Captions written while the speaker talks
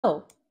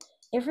Well,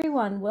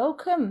 everyone,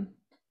 welcome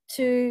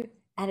to,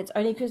 and it's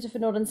only Christopher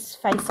Norton's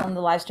face on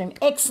the live stream.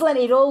 Excellent,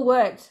 it all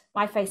worked.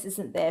 My face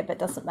isn't there, but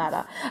doesn't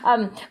matter.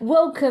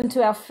 Welcome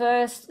to our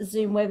first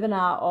Zoom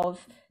webinar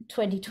of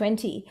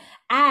 2020,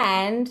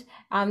 and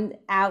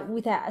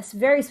with our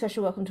very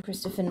special welcome to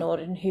Christopher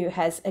Norton, who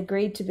has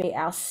agreed to be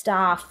our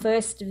star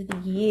first of the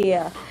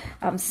year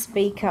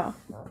speaker.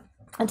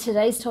 And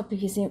today's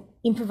topic is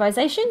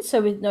improvisation.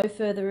 So with no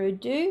further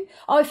ado,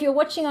 if you're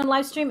watching on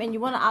live stream and you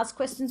want to ask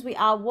questions, we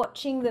are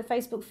watching the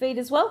Facebook feed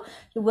as well.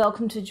 You're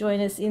welcome to join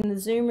us in the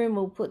Zoom room.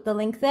 We'll put the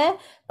link there.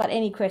 But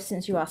any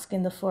questions you ask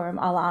in the forum,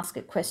 I'll ask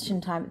at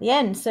question time at the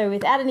end. So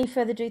without any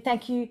further ado,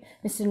 thank you,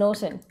 Mr.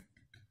 Norton.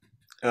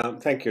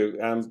 Thank you.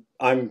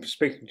 I'm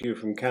speaking to you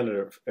from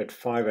Canada at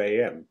 5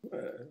 a.m.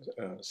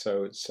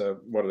 So it's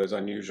one of those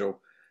unusual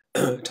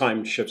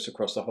time shifts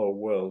across the whole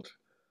world.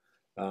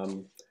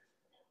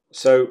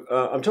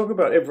 I'm talking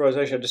about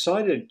improvisation. I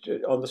decided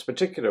on this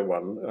particular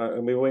one,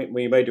 and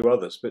we may do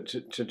others, but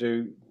to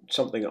do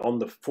something on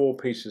the four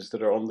pieces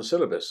that are on the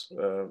syllabus.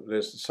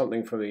 There's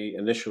something from the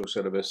initial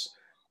syllabus,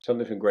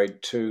 something from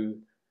grade 2,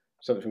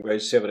 something from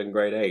grade 7 and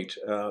grade 8,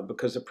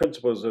 because the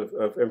principles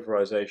of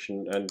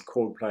improvisation and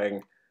chord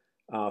playing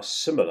are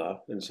similar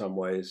in some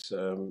ways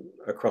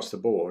across the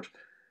board.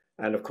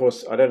 And of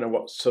course, I don't know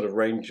what sort of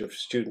range of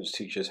students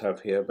teachers have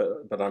here,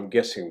 but I'm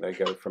guessing they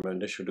go from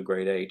initial to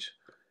grade 8.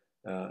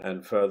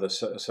 And further,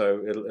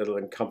 so it'll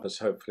encompass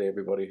hopefully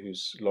everybody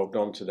who's logged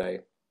on today.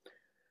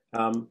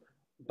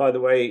 By the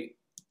way,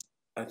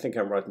 I think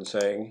I'm right in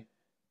saying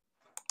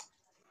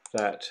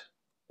that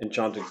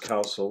Enchanted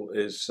Castle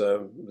is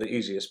the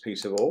easiest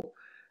piece of all.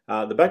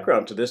 The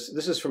background to this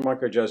is from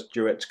Microjazz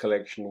Duets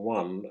Collection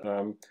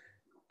 1.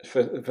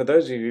 For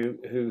those of you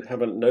who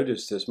haven't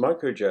noticed this,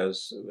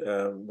 Microjazz,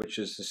 which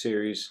is the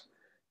series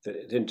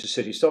that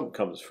Intercity Stomp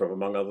comes from,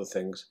 among other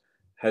things,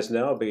 has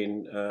now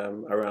been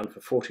around for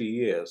 40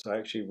 years. I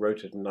actually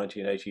wrote it in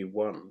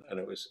 1981, and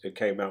it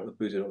came out with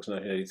Boozy Hawks in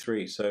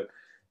 1983, so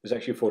it's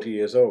actually 40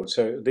 years old.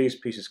 So these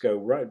pieces go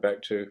right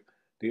back to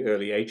the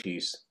early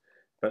 80s,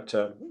 but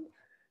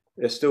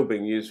they're still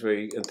being used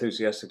very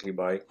enthusiastically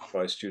by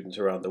students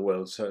around the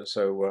world.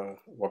 So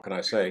what can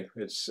I say?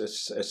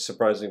 It's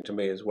surprising to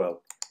me as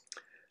well.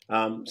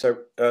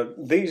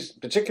 These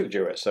particular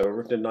duets were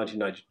written in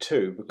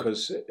 1992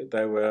 because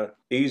they were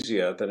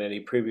easier than any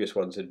previous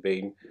ones had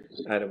been,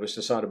 and it was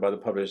decided by the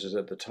publishers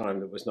at the time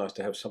that it was nice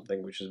to have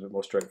something which is a bit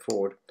more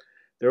straightforward.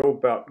 They're all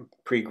about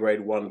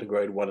pre-grade 1 to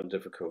grade 1 in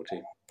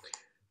difficulty.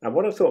 And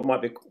what I thought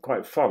might be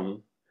quite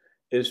fun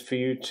is for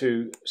you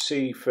to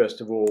see, first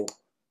of all,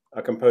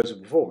 a composer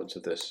performance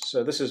of this.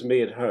 So this is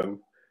me at home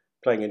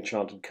playing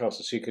Enchanted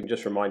Castle, so you can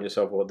just remind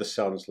yourself what this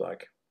sounds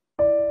like.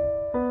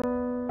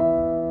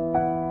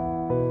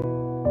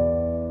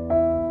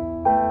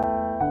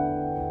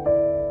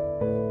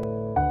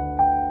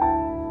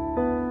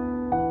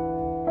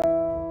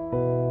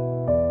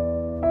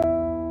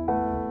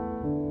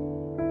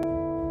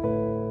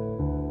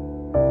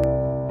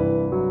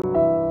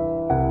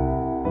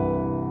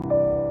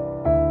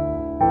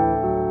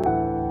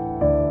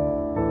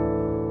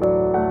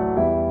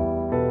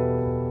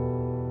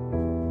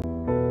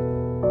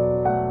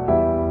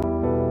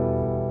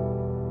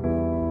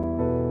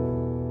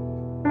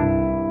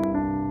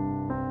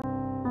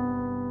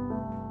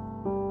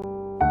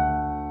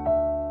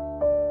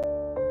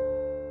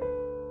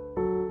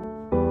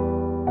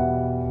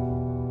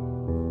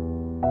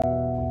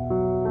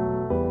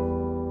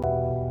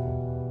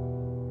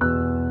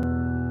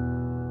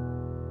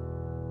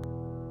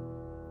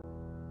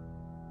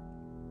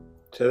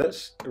 So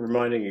that's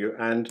reminding you,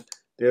 and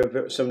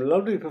there are some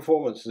lovely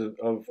performances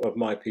of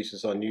my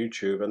pieces on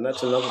YouTube, and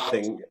that's another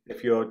thing.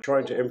 If you're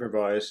trying to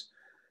improvise,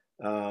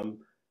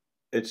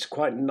 it's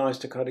quite nice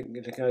to kind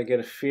of get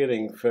a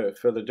feeling for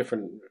the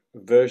different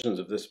versions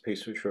of this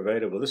piece which are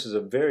available. This is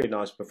a very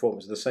nice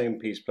performance of the same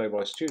piece played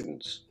by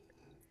students.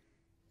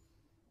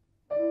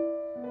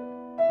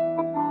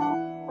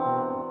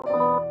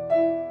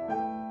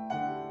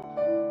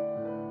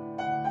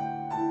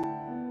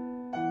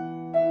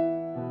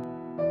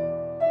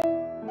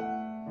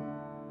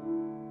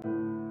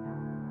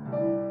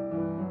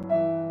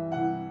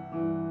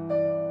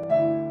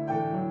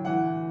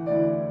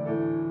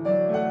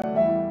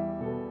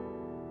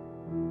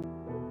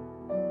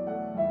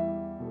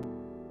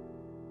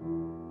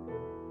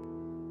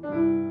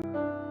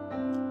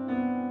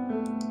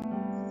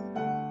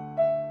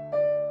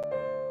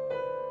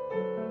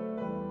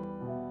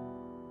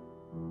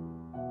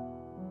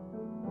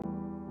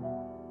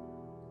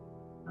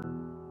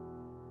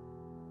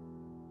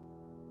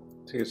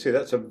 So you can see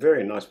that's a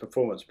very nice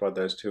performance by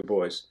those two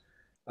boys.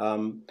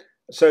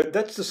 So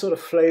that's the sort of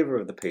flavor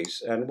of the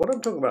piece. And what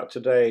I'm talking about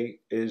today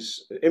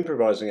is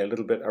improvising a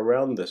little bit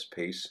around this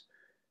piece.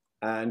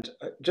 And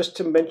just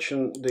to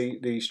mention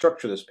the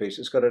structure of this piece,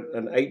 it's got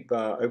an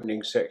 8-bar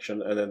opening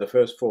section, and then the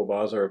first 4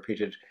 bars are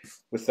repeated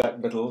with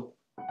that little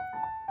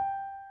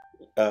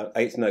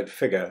 8th note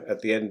figure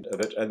at the end of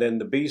it. And then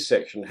the B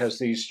section has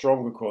these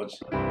stronger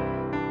chords.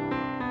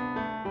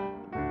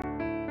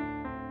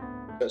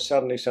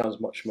 suddenly sounds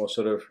much more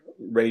sort of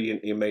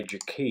radiantly major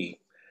key.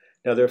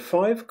 Now there are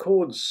 5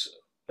 chords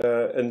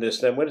in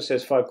this. Now when it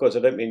says 5 chords, I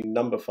don't mean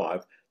number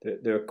 5.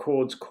 There are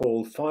chords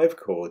called 5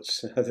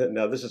 chords.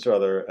 Now this is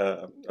rather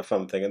a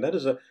fun thing, and that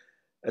is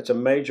it's a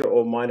major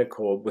or minor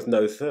chord with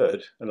no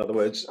third. In other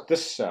words,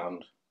 this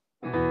sound.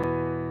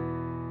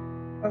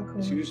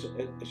 It's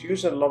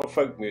used in a lot of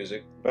folk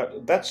music,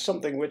 but that's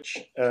something which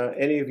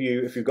any of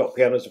you, if you've got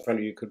pianos in front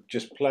of you, could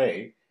just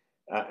play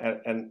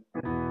and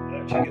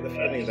actually get the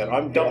feeling of that.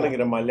 I'm doubling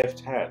it in my left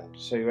hand,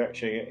 so you're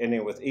actually in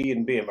here with E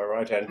and B in my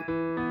right hand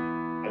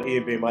and E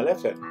and B in my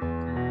left hand.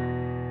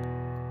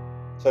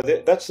 So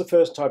that's the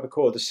first type of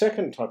chord. The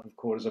second type of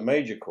chord is a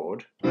major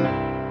chord.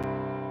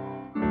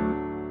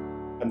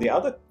 And the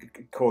other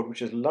chord,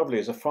 which is lovely,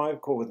 is a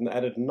 5 chord with an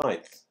added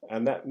ninth,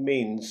 and that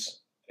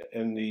means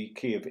in the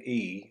key of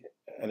E,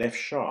 an F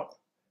sharp.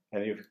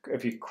 And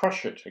if you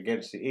crush it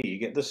against the E, you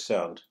get this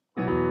sound,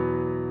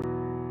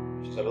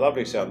 which is a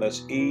lovely sound.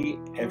 That's E,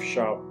 F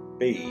sharp,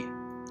 B.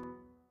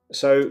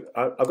 So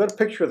I've got a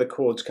picture of the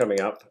chords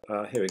coming up.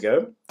 Here we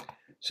go.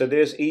 So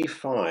there's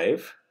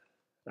E5,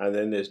 and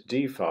then there's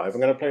D5. I'm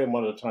going to play them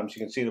one at a time so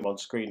you can see them on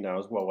screen now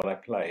as well when I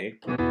play.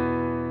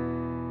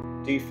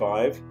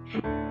 D5.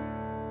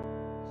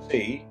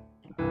 C,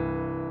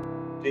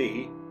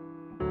 D,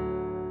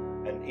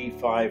 and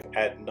E5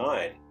 add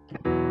 9.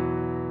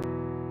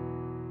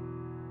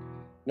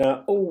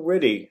 Now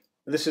already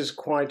this is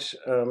quite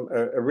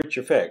a rich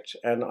effect,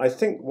 and I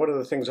think one of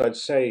the things I'd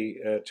say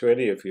to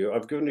any of you,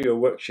 I've given you a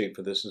worksheet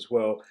for this as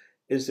well,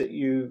 is that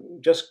you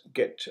just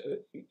get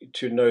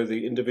to know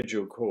the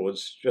individual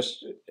chords,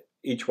 just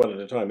each one at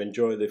a time,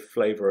 enjoy the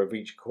flavour of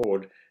each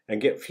chord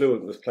and get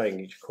fluent with playing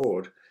each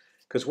chord,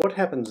 because what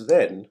happens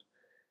then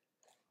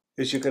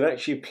is you can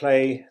actually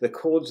play the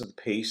chords of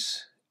the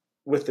piece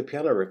with the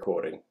piano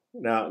recording.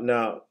 Now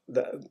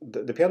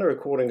the piano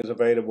recording is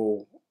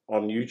available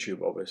on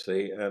YouTube,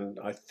 obviously, and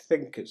I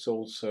think it's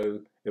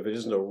also, if it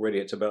isn't already,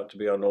 it's about to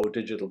be on all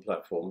digital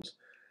platforms.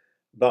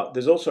 But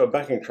there's also a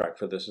backing track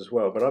for this as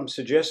well. But I'm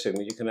suggesting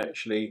that you can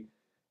actually,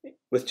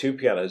 with 2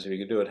 pianos, if you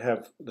can do it,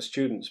 have the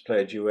students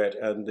play a duet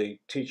and the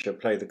teacher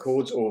play the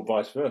chords, or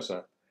vice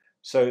versa.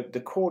 So the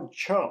chord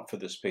chart for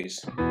this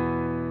piece,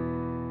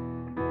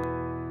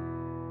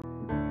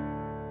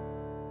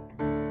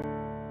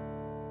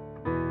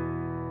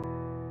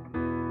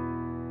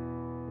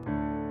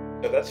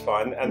 so that's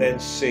fine, and then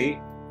C,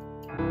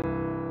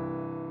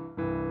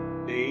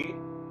 D,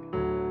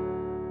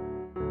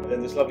 and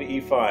then this lovely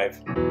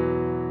E5.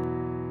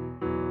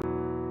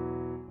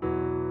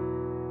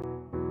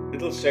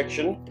 Little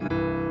section,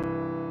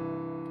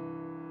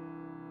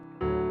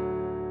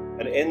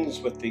 and ends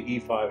with the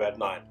E5 add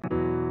 9.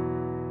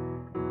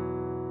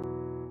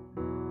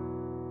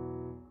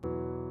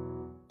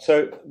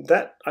 So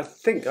that, I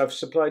think I've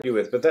supplied you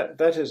with, but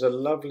that is a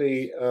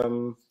lovely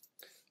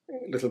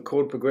little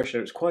chord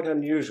progression. It's quite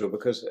unusual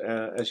because,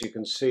 as you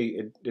can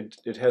see,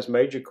 it has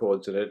major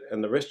chords in it,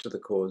 and the rest of the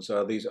chords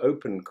are these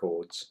open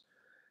chords.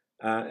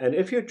 And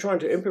if you're trying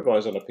to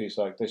improvise on a piece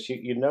like this,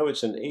 you know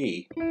it's an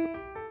E.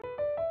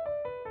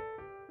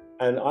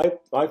 And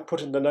I've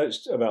put in the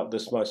notes about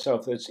this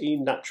myself. It's E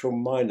natural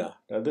minor.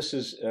 Now this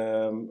is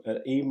an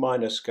E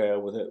minor scale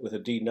with a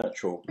D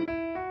natural.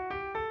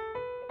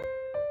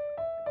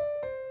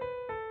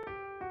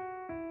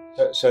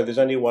 So there's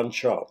only one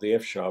sharp, the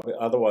F sharp.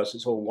 Otherwise,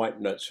 it's all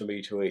white notes from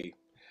E to E.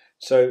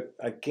 So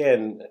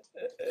again,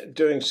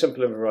 doing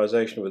simple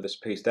improvisation with this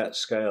piece, that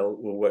scale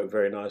will work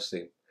very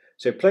nicely.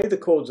 So play the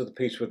chords of the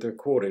piece with the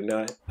recording.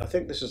 Now, I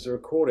think this is the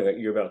recording that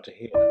you're about to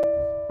hear.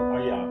 Oh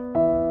yeah.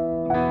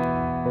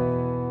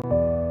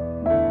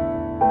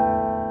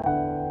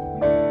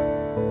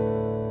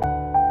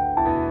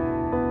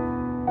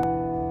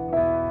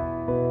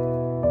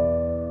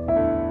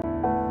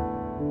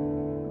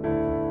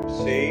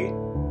 C.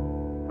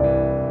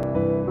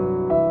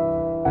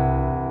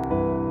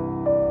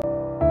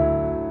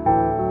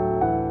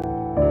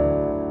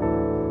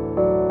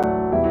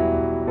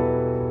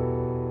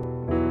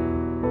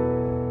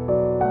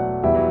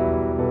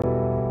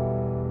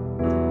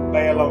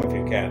 Play along if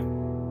you can.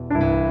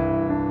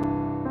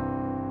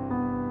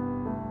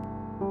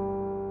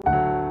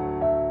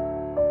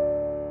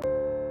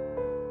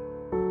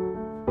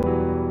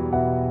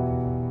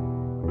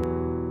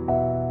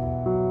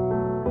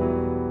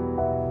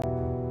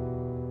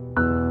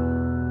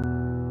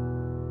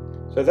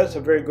 So that's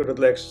a very good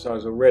little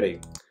exercise already.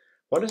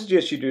 What I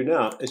suggest you do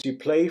now is you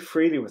play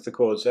freely with the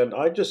chords, and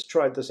I just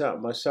tried this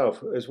out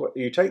myself, is what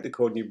you take the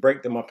chord and you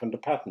break them up into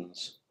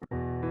patterns.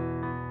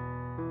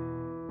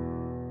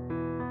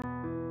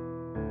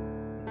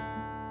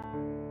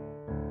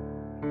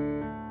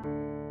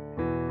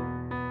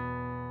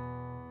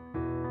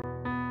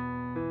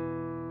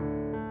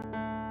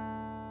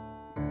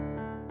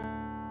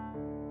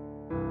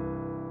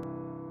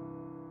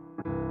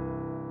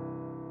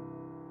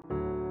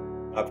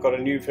 I've got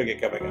a new figure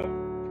coming up.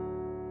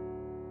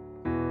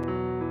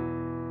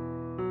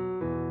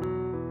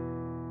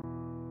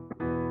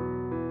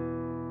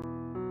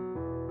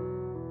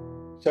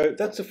 So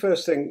that's the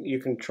first thing you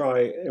can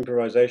try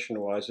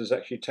improvisation-wise, is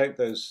actually take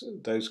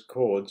those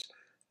chords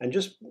and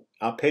just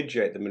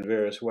arpeggiate them in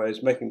various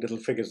ways, making little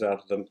figures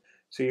out of them.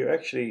 So you're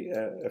actually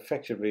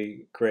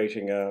effectively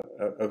creating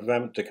a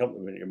vamped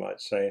accompaniment, you might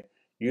say,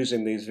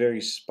 using these very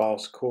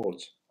sparse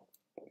chords.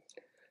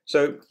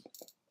 So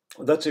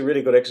that's a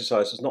really good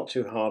exercise. It's not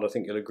too hard, I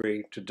think you'll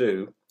agree, to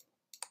do.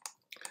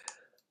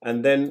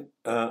 And then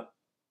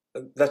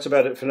that's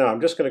about it for now.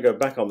 I'm just going to go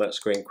back on that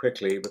screen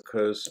quickly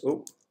because,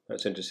 oh,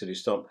 that's Intercity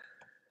Stomp.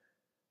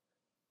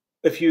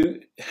 If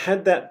you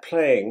had that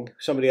playing,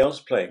 somebody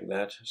else playing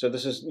that, so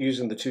this is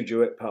using the two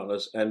duet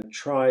partners, and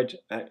tried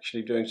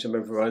actually doing some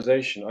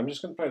improvisation. I'm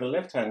just going to play the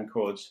left-hand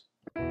chords.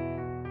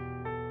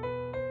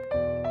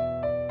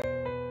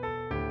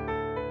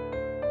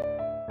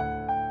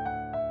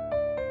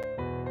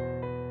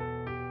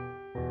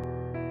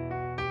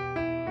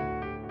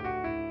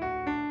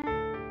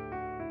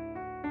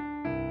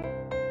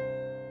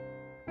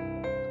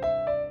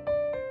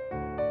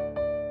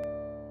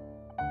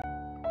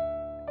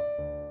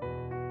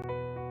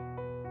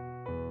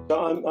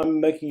 So I'm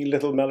making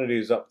little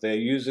melodies up there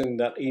using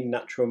that E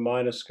natural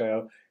minor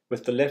scale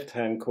with the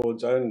left-hand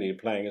chords only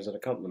playing as an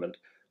accompaniment.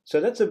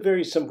 So that's a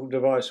very simple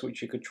device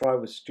which you could try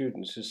with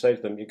students, to say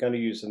to them, you're going to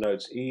use the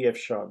notes E, F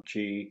sharp,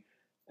 G,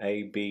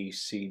 A, B,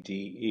 C, D,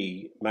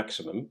 E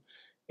maximum,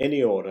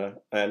 any order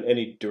and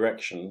any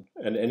direction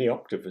and any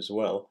octave as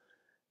well.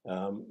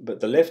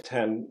 But the left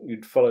hand,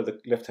 you'd follow the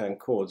left hand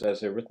chords as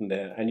they're written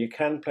there, and you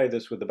can play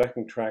this with the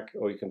backing track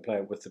or you can play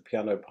it with the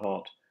piano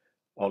part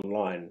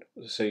online,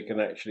 so you can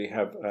actually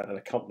have an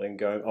accompanying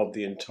going of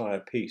the entire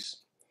piece.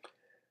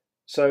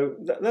 So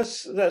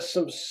that's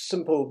some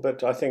simple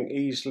but I think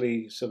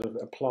easily sort of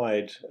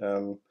applied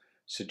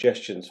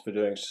suggestions for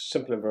doing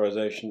simple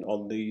improvisation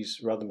on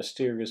these rather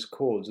mysterious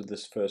chords of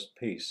this first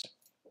piece.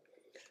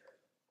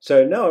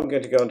 So now I'm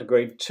going to go on to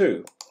grade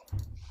 2,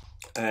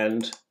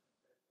 and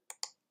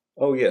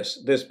oh yes,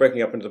 there's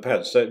breaking up into the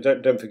patterns. So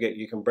don't forget,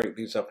 you can break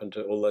these up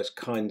into all those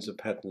kinds of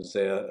patterns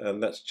there,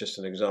 and that's just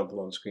an example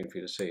on screen for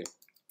you to see.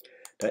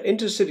 Now,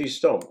 Intercity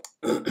Stomp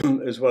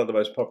is one of the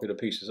most popular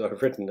pieces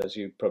I've written, as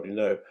you probably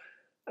know,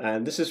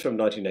 and this is from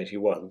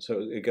 1981, so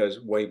it goes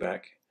way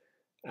back,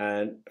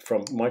 and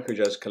from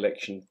Microjazz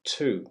Collection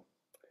 2.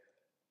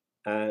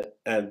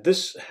 And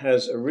this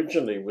has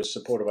originally was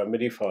supported by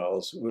MIDI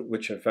files,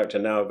 which in fact are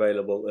now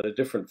available in a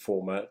different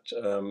format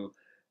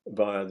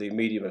via the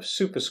medium of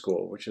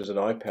SuperScore, which is an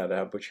iPad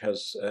app which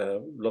has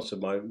lots of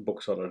my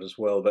books on it as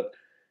well. But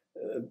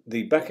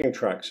the backing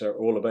tracks are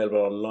all available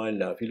online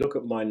now. If you look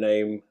at my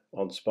name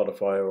on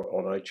Spotify or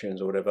on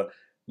iTunes or whatever,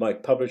 my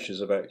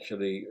publishers have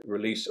actually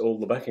released all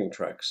the backing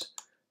tracks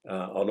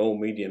on all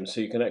mediums,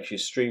 so you can actually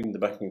stream the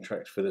backing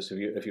tracks for this.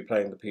 If you're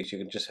playing the piece, you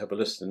can just have a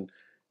listen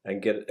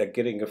and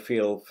getting a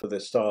feel for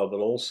the style, but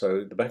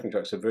also the backing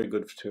tracks are very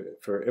good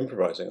for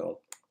improvising on.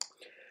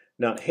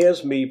 Now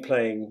here's me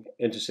playing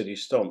Intercity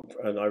Stomp,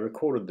 and I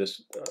recorded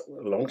this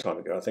a long time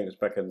ago. I think it's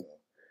back in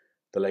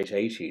the late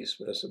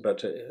 80s,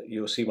 but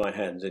you'll see my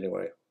hands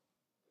anyway.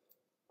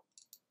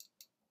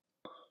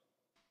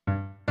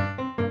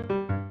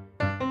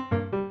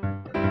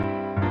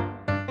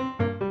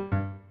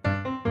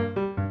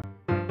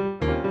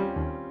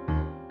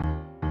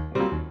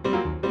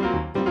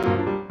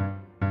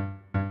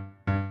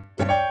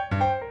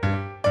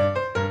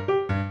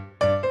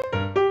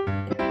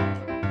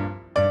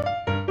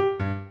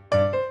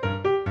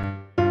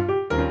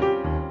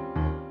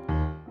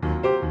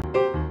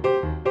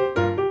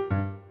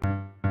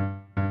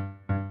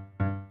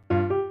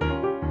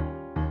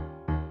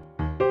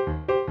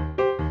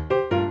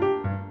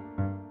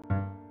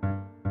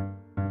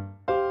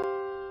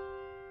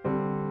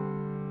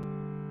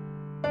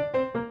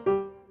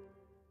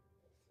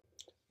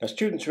 Now,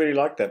 students really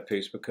like that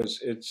piece because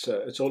it's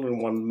all in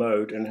one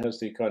mode and has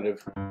the kind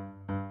of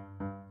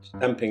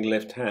stamping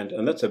left hand,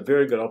 and that's a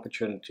very good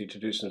opportunity to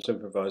do some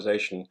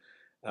improvisation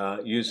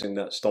using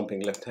that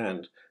stomping left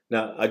hand.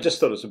 Now, I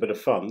just thought it was a bit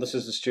of fun. This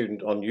is a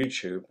student on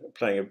YouTube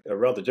playing a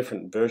rather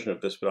different version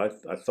of this, but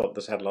I thought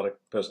this had a lot of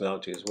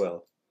personality as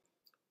well.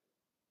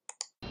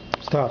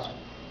 Start.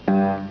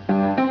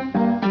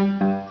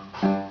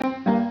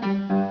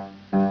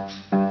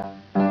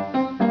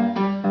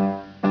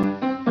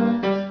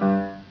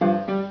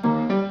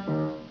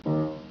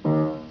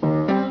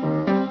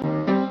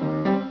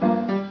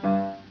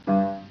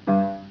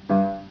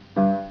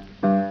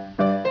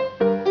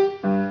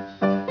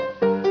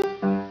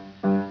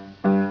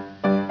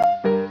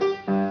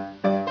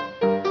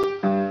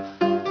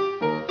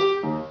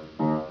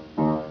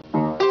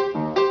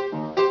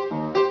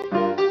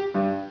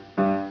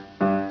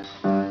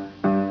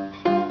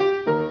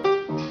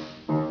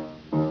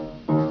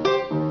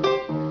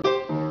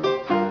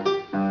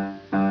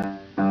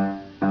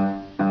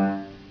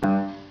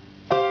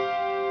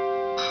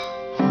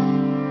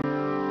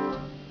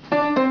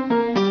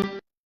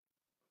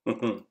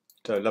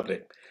 So lovely.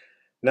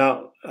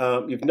 Now,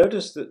 you've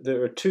noticed that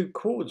there are two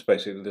chords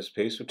basically in this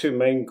piece, or two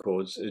main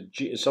chords.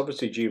 It's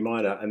obviously G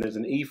minor, and there's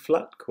an E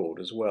flat chord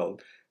as well.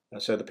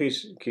 So the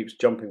piece keeps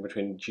jumping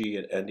between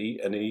G and E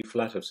and an E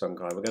flat of some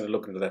kind. We're going to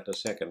look into that in a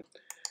second.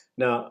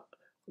 Now,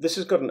 this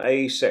has got an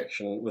A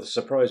section with a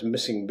surprise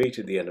missing beat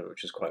at the end of it,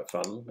 which is quite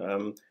fun.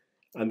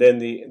 And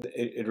then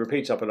it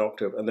repeats up an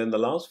octave, and then the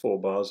last 4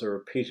 bars are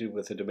repeated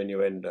with a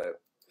diminuendo.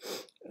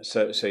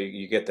 So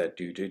you get that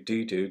do do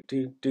do do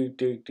do do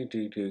do do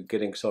do do,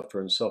 getting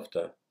softer and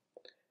softer,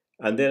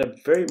 and then a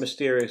very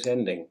mysterious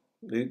ending.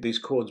 These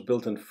chords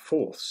built in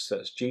fourths.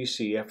 That's G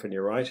C F in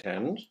your right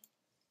hand,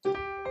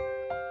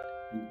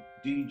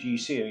 D G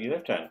C in your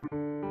left hand,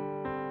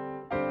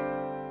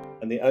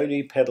 and the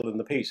only pedal in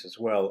the piece as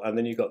well. And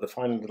then you've got the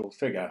final little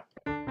figure.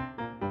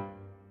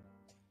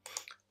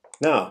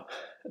 Now,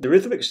 the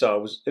rhythmic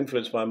style was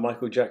influenced by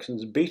Michael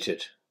Jackson's "Beat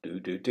It," do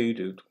do do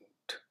do,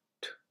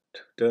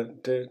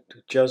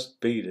 just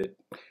beat it.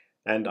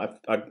 And I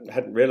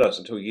hadn't realised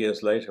until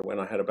years later when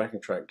I had a backing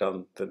track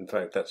done that in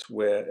fact that's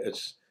where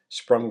it's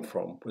sprung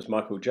from, was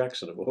Michael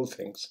Jackson of all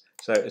things.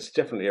 So it's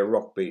definitely a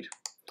rock beat.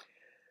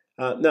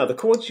 Now the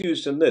chords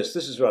used in this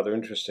is rather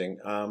interesting.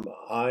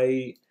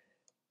 I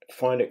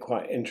find it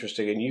quite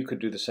interesting, and you could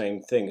do the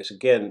same thing. Is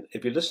again,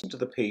 if you listen to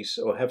the piece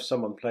or have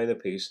someone play the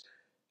piece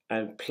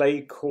and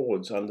play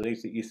chords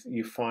underneath that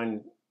you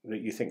find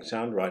that you think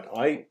sound right.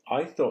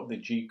 I thought the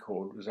G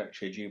chord was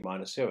actually a G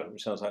minor 7,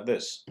 which sounds like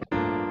this.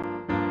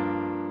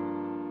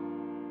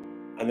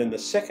 And then the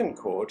second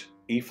chord,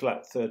 E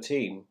flat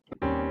 13,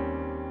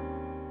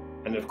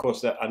 and of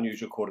course that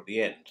unusual chord at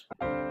the end.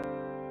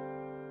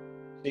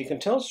 So you can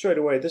tell straight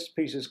away this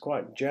piece is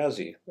quite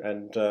jazzy,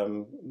 and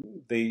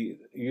the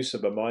use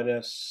of a minor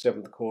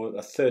 7th chord,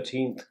 a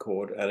 13th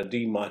chord, and a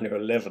D minor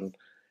 11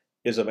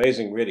 is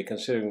amazing, really,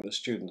 considering the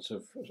students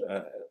of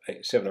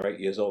 7 or 8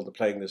 years old are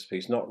playing this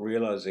piece, not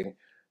realizing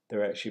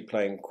they're actually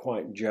playing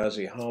quite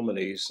jazzy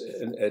harmonies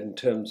in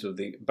terms of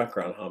the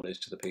background harmonies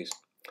to the piece.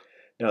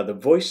 Now, the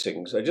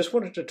voicings, I just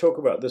wanted to talk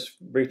about this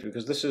briefly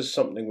because this is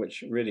something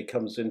which really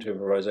comes into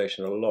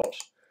improvisation a lot.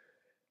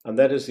 And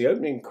that is the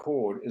opening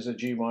chord is a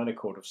G minor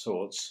chord of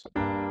sorts.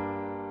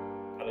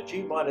 And a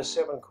G minor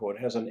 7 chord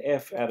has an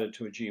F added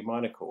to a G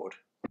minor chord,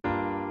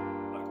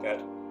 like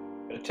that.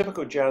 But a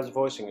typical jazz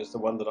voicing is the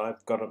one that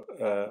I've got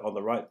on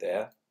the right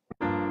there.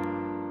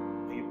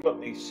 You put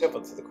the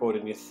 7th of the chord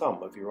in your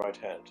thumb of your right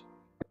hand.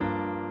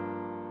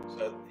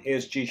 So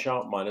here's G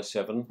sharp minor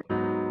 7, A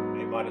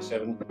minor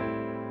 7.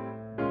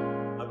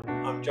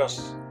 I'm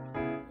just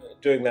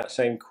doing that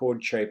same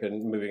chord shape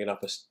and moving it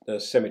up a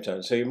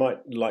semitone. So you might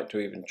like to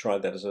even try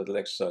that as a little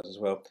exercise as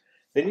well.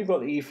 Then you've got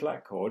the E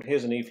flat chord.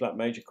 Here's an E flat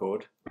major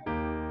chord.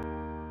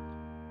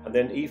 And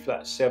then E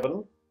flat 7,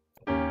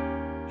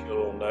 which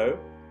you'll all know.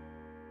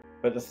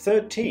 But the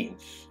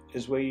 13th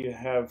is where you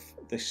have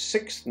the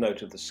 6th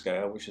note of the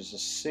scale, which is a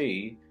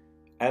C,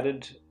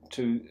 added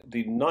to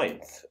the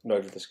 9th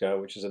note of the scale,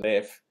 which is an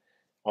F,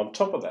 on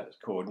top of that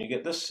chord, and you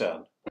get this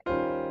sound.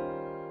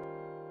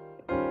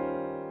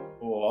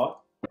 Or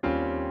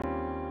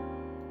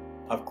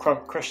I've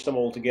crushed them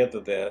all together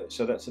there,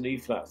 so that's an E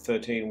flat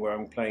 13 where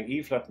I'm playing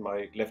E flat in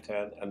my left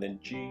hand and then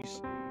G,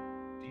 C,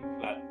 D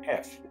flat,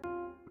 F,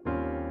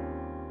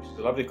 which is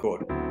a lovely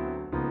chord.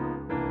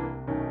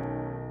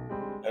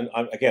 And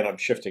again, I'm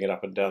shifting it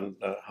up and down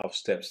half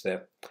steps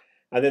there.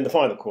 And then the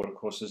final chord, of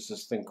course, is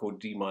this thing called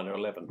D minor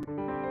 11.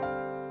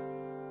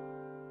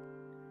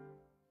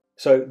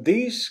 So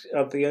these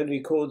are the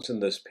only chords in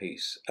this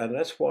piece, and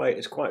that's why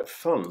it's quite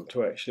fun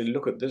to actually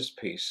look at this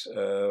piece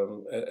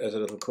as a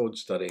little chord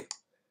study.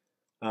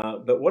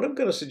 But what I'm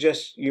going to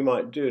suggest you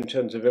might do in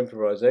terms of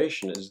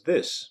improvisation is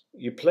this.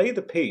 You play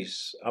the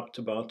piece up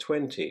to bar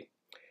 20.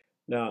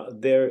 Now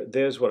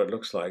there's what it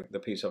looks like, the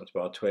piece up to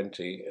bar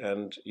 20,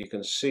 and you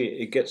can see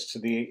it gets to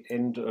the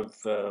end of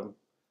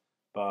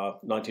bar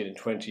 19 and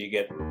 20, you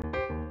get.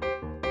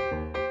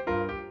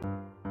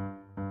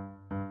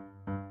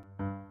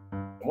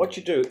 And what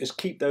you do is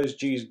keep those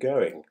G's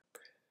going.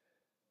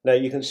 Now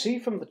you can see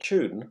from the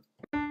tune,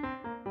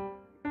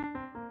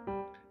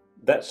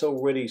 that's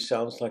already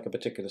sounds like a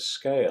particular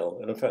scale,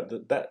 and in fact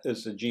that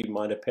is the G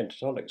minor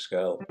pentatonic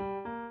scale.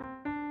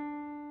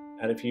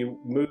 And if you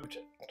moved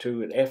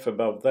to an F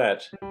above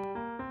that,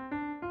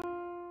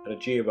 and a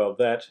G above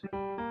that,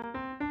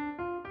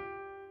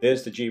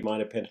 there's the G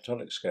minor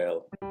pentatonic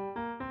scale.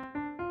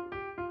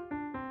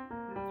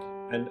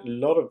 And a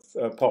lot of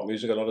pop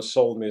music, a lot of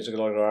soul music, a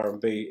lot of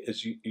R&B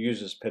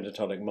uses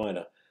pentatonic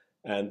minor,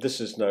 and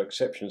this is no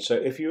exception. So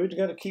if you were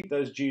going to keep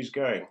those G's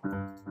going,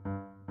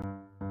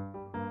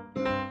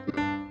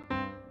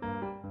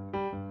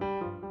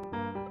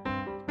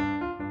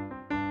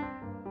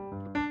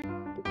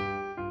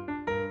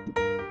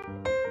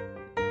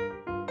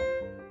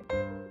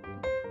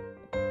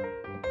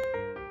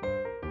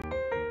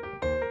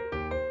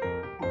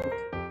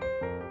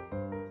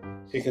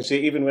 you can see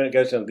even when it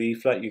goes down to the E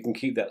flat, you can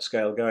keep that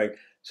scale going.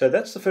 So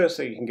that's the first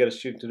thing you can get a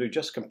student to do,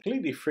 just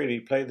completely freely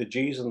play the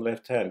G's in the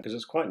left hand, because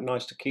it's quite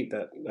nice to keep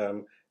that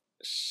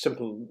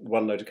simple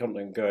one-note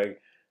accompaniment going,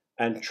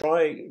 and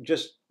try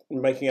just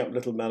making up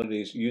little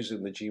melodies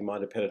using the G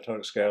minor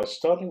pentatonic scale,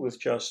 starting with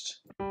just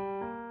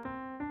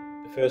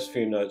the first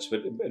few notes,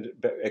 but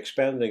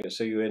expanding it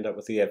so you end up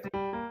with the F.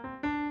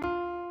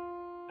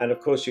 And of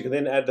course you can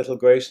then add little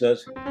grace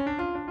notes.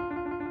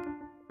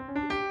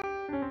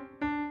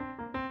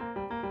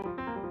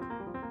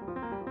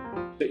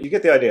 You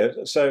get the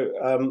idea.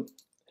 So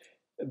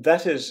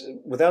that is,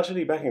 without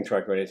any backing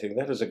track or anything,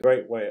 that is a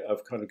great way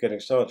of kind of getting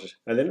started.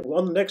 And then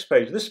on the next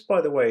page, this, by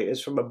the way,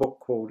 is from a book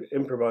called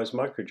Improvised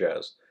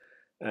Microjazz.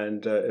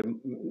 And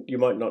you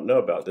might not know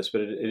about this,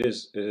 but it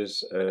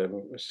is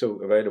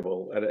still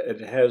available. And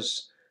it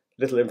has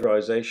little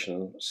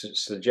improvisation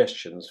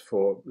suggestions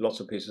for lots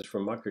of pieces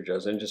from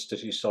Microjazz, and just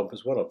Stitty Stomp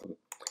is one of them.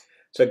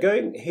 So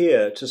going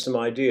here to some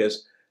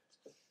ideas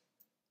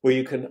where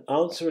you can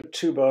answer a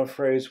two-bar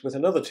phrase with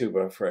another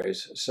two-bar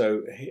phrase.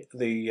 So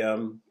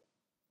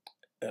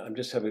I'm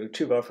just having a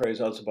two-bar phrase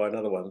answered by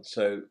another one.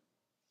 So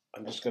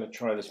I'm just going to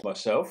try this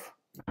myself.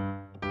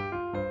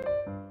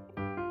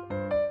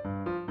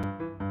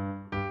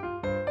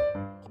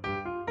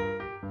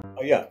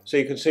 Oh yeah, so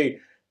you can see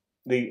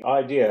the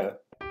idea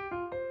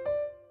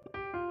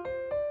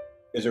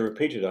is a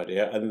repeated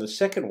idea, and the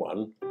second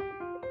one,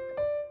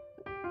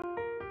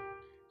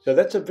 so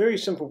that's a very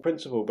simple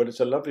principle, but it's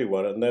a lovely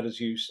one, and that is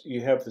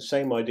you have the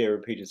same idea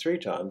repeated 3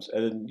 times,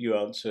 and then you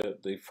answer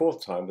the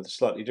 4th time with a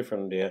slightly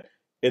different idea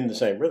in the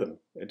same rhythm.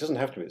 It doesn't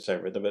have to be the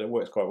same rhythm, but it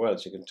works quite well,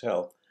 as you can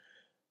tell.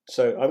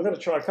 So I'm going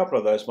to try a couple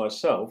of those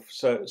myself.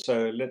 So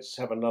let's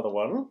have another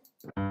one.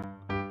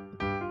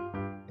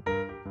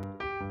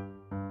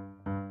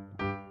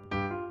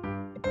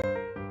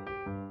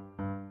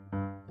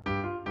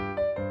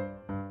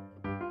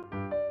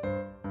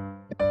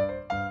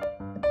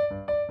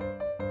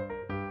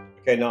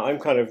 Okay, now I'm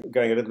kind of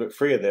going a little bit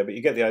freer there, but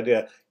you get the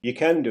idea. You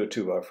can do a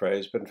 2-bar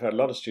phrase, but in fact a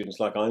lot of students,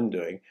 like I'm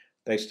doing,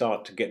 they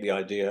start to get the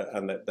idea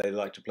and that they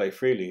like to play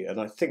freely. And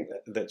I think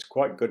that's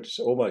quite good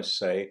to almost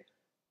say,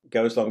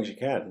 go as long as you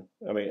can.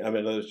 I mean,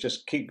 let's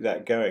just keep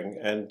that going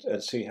and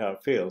see how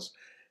it feels.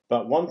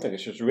 But one thing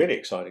that's just really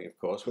exciting, of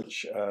course,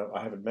 which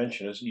I haven't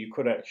mentioned, is you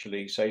could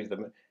actually say to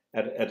them,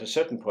 at a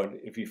certain point,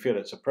 if you feel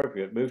it's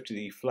appropriate, move to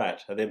the E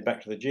flat and then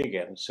back to the G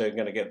again. So you're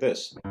going to get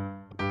this.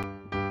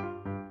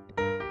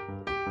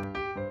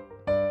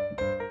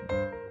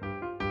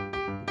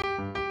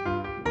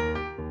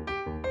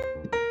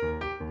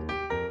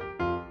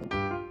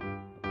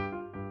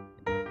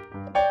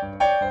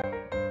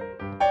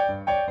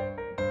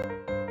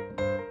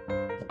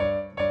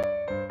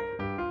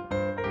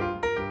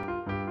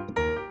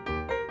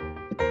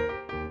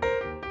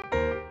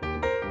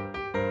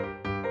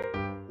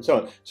 So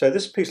on. So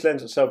this piece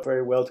lends itself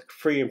very well to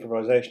free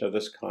improvisation of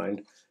this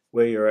kind,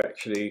 where you're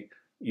actually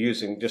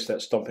using just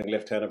that stomping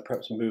left hand and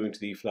perhaps moving to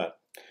the E flat.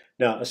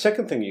 Now, a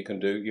second thing you can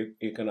do,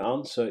 you can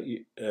answer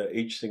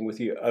each thing with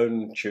your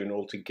own tune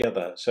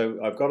altogether. So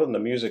I've got on the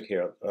music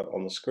here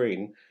on the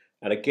screen,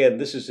 and again,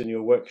 this is in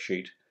your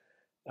worksheet.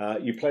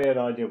 You play an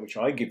idea which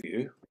I give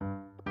you.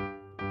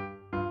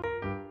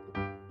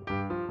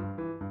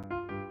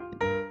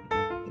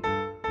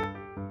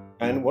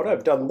 And what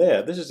I've done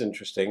there, this is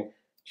interesting.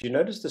 Do you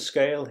notice the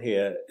scale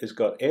here has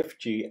got F,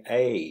 G,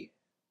 A,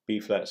 B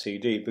flat, C,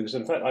 D? Because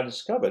in fact I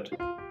discovered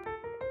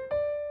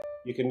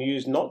you can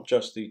use not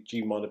just the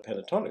G minor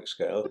pentatonic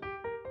scale,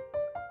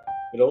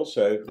 but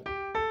also,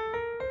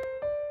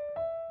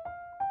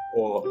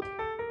 or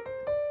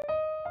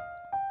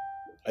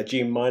a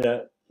G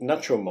minor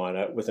natural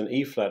minor with an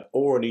E flat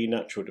or an E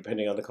natural,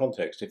 depending on the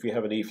context. If you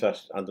have an E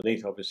flat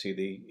underneath, obviously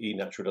the E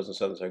natural doesn't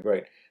sound so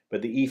great,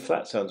 but the E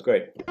flat sounds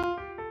great.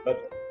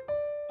 But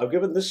I've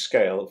given this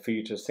scale for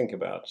you to think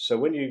about. So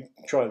when you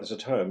try this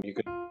at home, you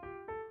could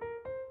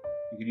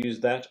use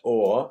that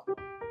or.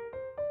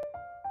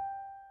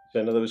 So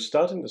in other words,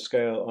 starting the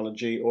scale on a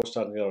G or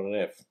starting it on an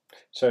F.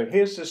 So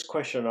here's this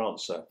question and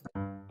answer.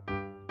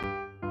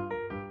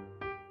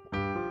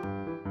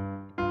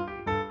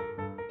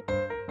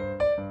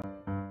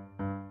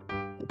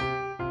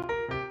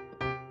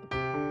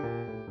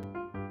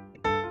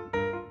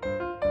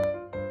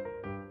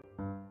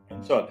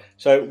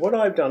 So what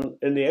I've done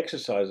in the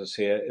exercises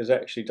here is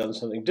actually done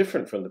something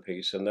different from the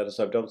piece, and that is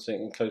I've done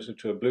something closer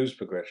to a blues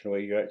progression where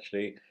you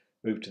actually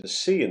move to the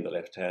C in the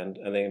left hand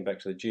and then back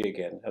to the G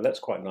again, and that's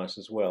quite nice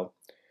as well.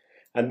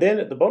 And then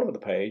at the bottom of the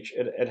page,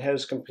 it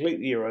has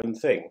completely your own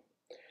thing.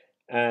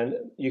 And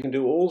you can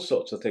do all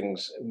sorts of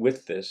things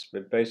with this,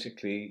 but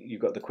basically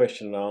you've got the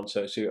question and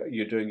answer, so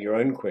you're doing your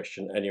own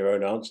question and your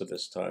own answer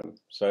this time.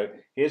 So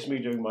here's me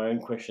doing my own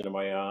question and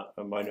my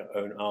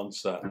own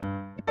answer.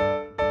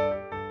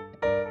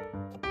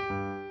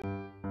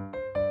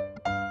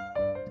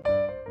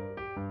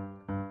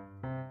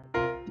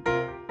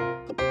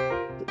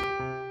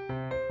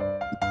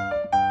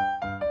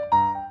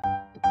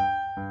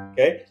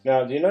 Okay,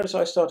 now do you notice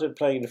I started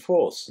playing the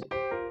fourths?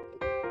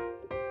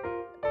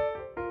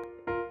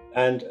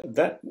 And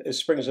that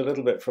springs a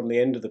little bit from the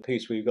end of the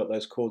piece where you've got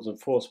those chords and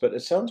fourths, but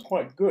it sounds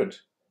quite good.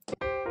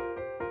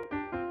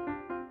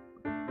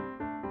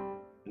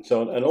 And so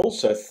on, and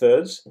also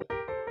thirds,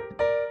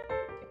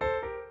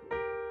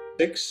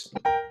 sixths,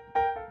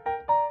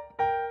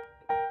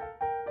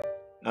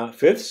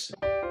 fifths,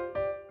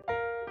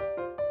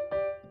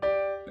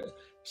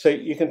 So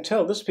you can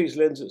tell this piece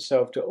lends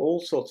itself to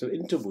all sorts of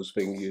intervals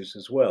being used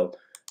as well.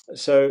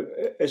 So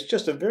it's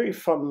just a very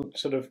fun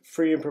sort of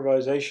free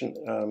improvisation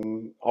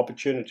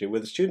opportunity where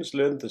the students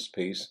learn this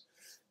piece.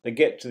 They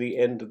get to the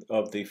end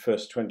of the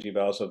first 20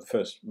 bars of the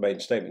first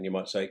main statement, you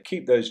might say,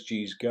 keep those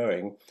G's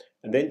going,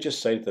 and then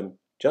just say to them,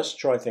 just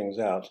try things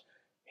out.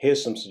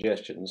 Here's some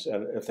suggestions,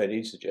 and if they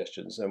need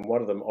suggestions, and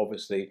one of them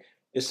obviously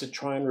is to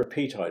try and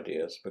repeat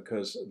ideas,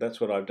 because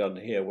that's what I've done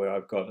here, where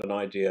I've got an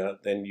idea,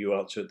 then you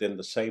answer then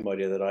the same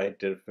idea that I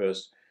did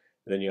first,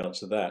 and then you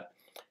answer that.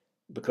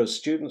 Because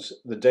students,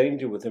 the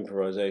danger with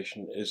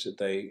improvisation is that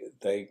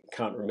they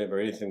can't remember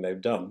anything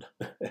they've done,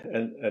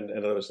 and in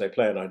other words, they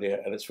play an idea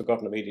and it's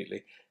forgotten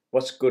immediately.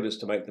 What's good is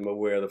to make them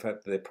aware of the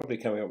fact that they're probably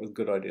coming up with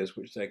good ideas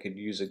which they could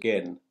use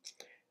again.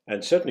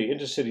 And certainly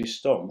Intercity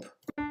Stomp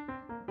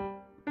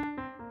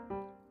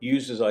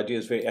uses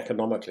ideas very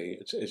economically.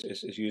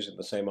 It's using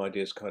the same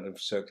ideas kind of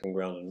circling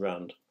round and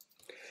round.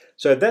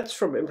 So that's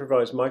from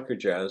improvised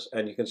microjazz,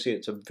 and you can see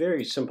it's a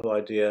very simple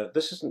idea.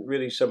 This isn't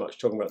really so much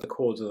talking about the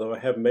chords, although I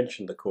have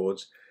mentioned the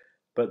chords,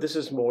 but this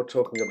is more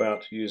talking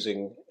about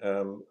using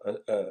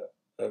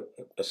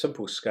a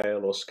simple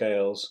scale or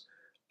scales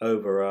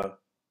over a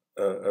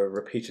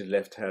repeated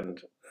left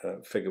hand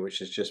figure,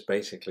 which is just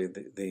basically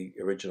the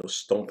original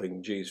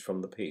stomping G's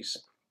from the piece.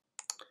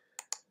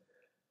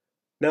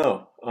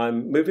 Now,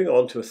 I'm moving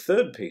on to a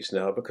third piece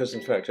now, because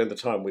in fact, in the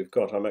time we've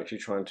got, I'm actually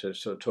trying to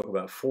sort of talk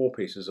about 4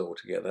 pieces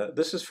altogether.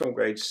 This is from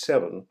grade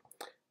 7.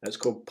 It's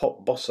called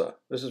Pop Bossa.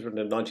 This is written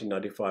in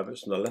 1995.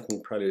 It's from the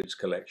Latin Preludes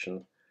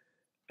collection.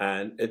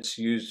 And it's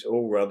used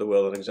all around the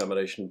world on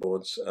examination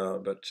boards,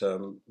 but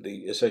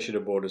the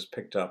Associated Board has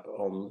picked up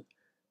on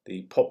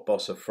the Pop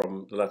Bossa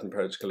from the Latin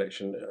Preludes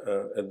collection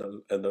in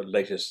the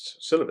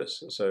latest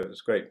syllabus. So it's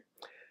great.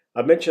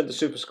 I mentioned the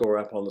Superscore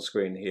app on the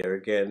screen here.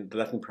 Again, the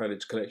Latin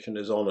Preludes collection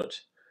is on it,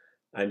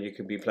 and you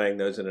can be playing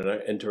those in an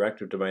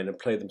interactive domain and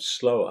play them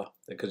slower,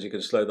 because you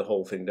can slow the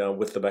whole thing down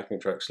with the backing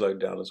track slowed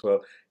down as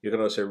well. You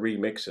can also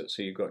remix it,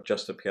 so you've got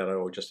just a piano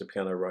or just a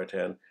piano right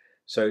hand.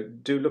 So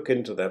do look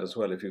into that as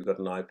well if you've got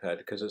an iPad,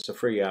 because it's a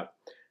free app,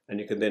 and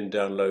you can then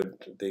download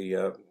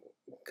the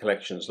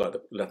collections like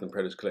the Latin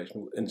Preludes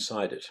collection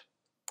inside it.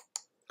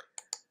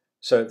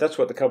 So that's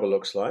what the cover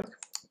looks like.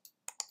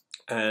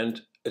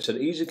 And it's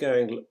an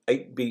easygoing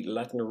 8-beat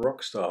Latin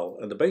rock style,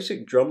 and the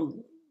basic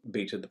drum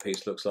beat of the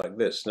piece looks like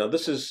this. Now,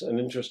 this is an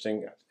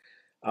interesting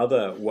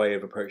other way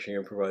of approaching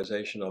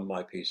improvisation on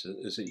my pieces,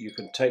 is that you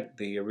can take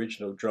the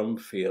original drum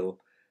feel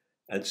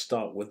and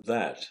start with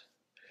that.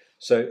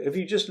 So if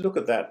you just look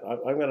at that,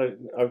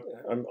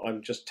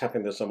 I'm just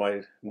tapping this on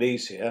my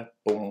knees here.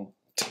 Boom,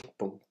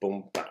 boom,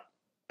 boom, bap,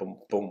 boom,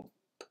 boom,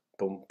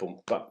 boom, boom,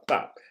 bap,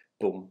 bap,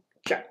 boom,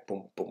 jack,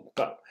 boom, boom,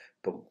 bap,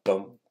 boom,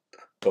 boom,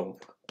 boom,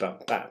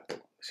 bap, bap.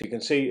 So you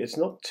can see it's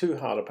not too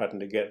hard a pattern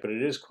to get, but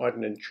it is quite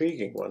an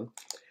intriguing one.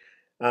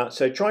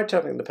 So try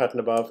tapping the pattern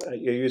above.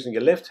 You're using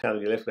your left hand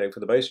and your left leg for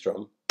the bass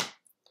drum.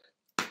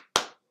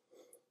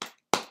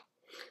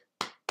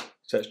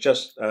 So it's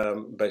just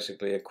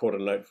basically a quarter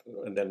note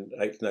and then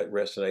 8th note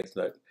rest and 8th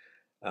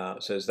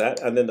note. So it's that.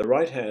 And then the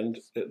right hand,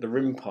 the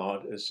rim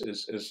part is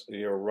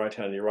your right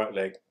hand, your right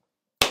leg.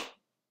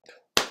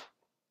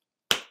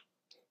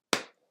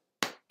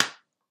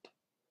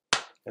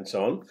 And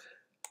so on.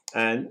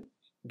 And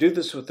do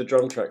this with the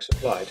drum tracks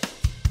applied.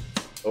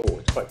 Oh,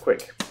 it's quite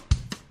quick.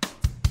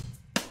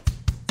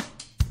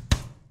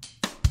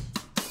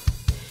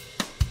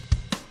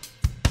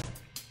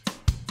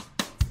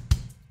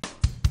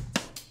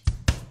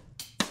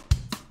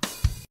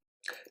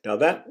 Now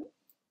that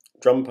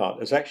drum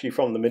part is actually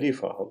from the MIDI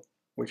file,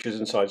 which is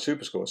inside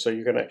Superscore. So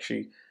you can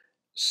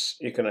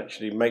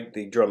actually make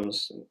the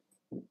drums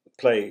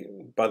play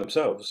by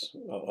themselves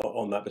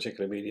on that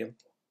particular medium.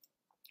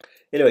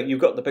 Anyway,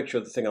 you've got the picture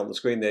of the thing on the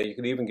screen there. You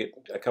can even get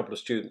a couple of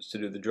students to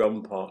do the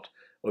drum part,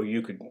 or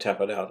you could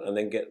tap it out and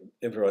then get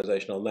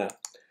improvisation on that.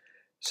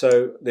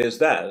 So there's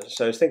that.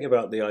 So think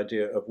about the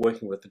idea of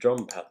working with the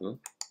drum pattern,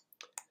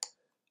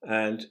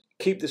 and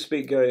keep this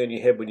beat going in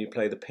your head when you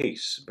play the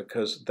piece,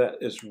 because that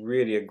is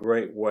really a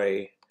great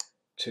way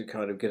to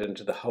kind of get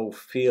into the whole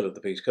feel of the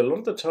piece. Because a lot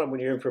of the time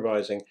when you're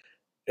improvising,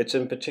 it's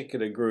in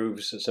particular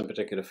grooves, it's in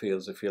particular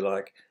feels, if you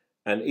like,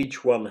 and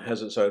each one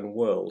has its own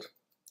world.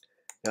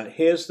 Now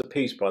here's the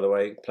piece, by the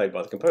way, played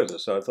by the composer,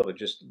 so I thought I'd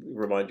just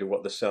remind you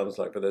what this sounds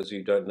like for those of you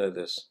who don't know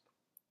this.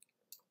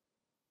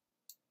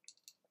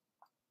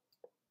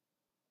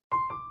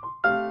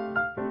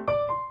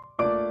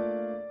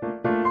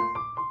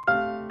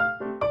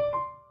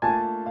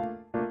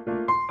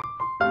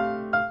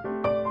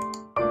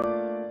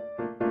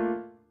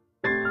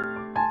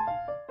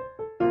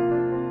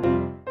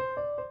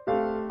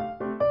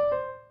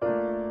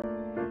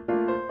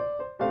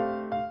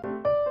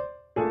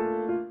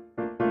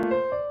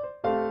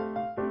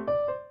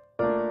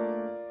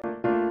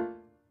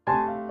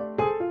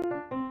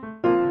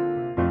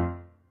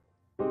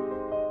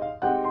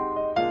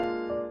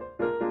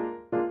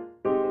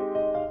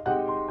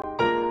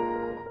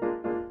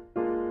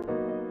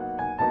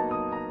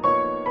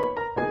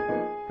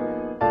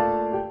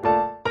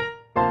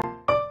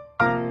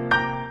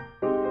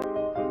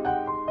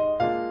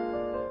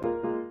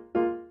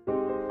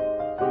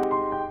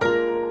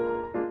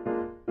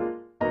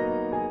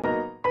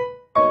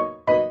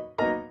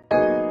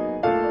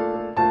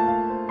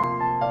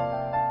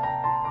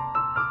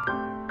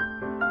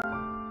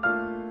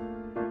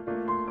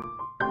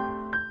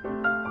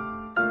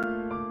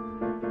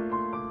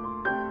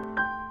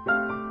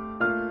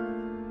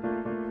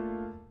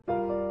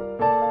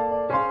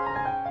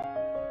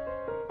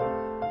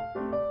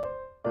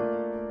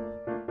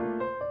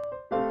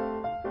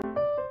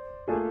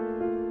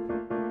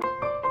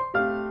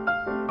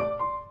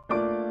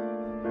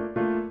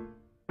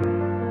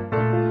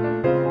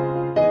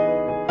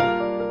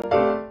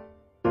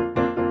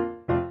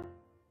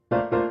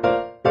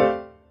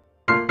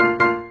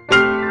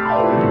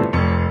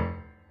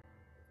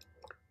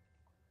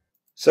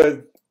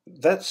 So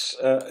that's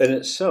in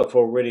itself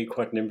already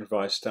quite an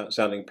improvised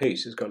sounding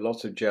piece. It's got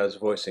lots of jazz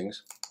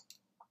voicings.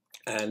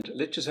 And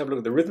let's just have a look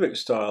at the rhythmic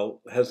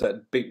style. Has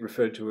that beat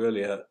referred to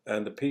earlier,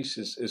 and the piece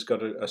is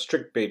got a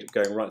strict beat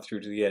going right through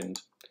to the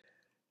end.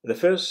 The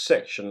first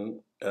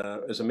section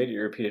is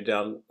immediately repeated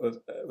down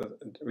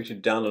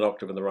an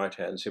octave in the right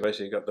hand. So you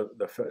basically got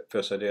the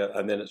first idea,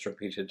 and then it's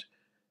repeated.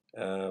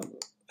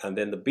 And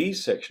then the B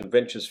section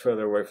ventures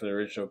further away from the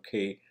original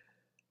key,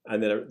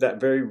 and then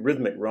that very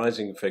rhythmic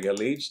rising figure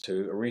leads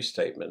to a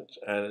restatement,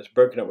 and it's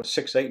broken up with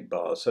 6/8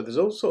 bars. So there's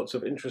all sorts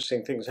of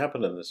interesting things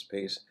happen in this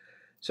piece.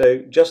 So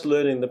just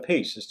learning the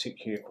piece is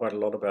teaching you quite a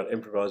lot about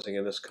improvising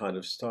in this kind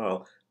of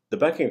style. The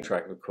backing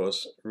track, of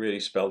course,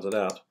 really spells it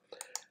out.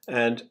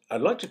 And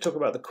I'd like to talk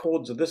about the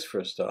chords of this for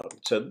a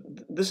start. So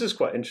this is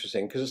quite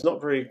interesting because it's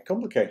not very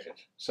complicated.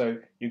 So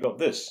you've got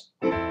this.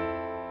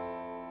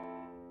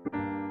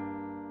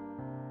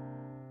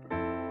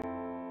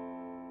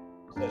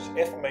 That's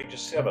F major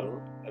 7,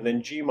 and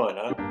then G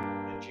minor,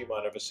 and G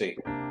minor over C.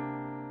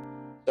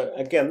 So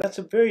again, that's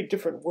a very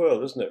different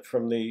world, isn't it,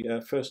 from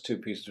the first two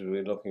pieces we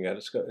were looking at.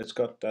 It's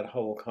got that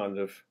whole kind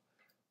of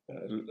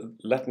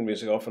Latin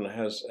music often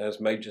has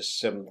major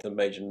 7th and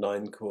major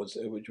 9 chords,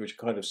 which are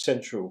kind of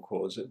sensual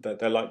chords.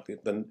 They're like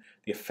the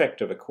effect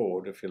of a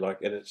chord, if you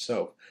like, in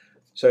itself.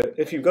 So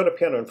if you've got a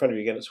piano in front of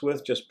you again, it's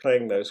worth just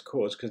playing those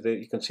chords because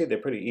you can see they're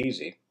pretty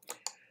easy.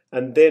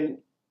 And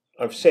then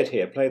I've said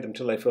here, play them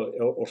till they feel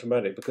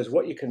automatic, because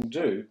what you can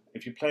do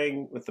if you're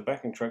playing with the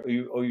backing track,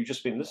 or you've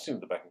just been listening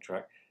to the backing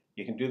track,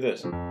 you can do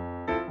this.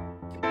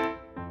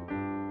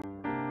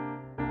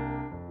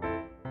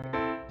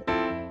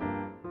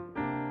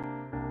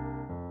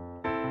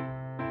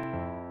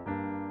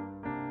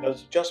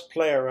 Just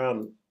play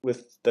around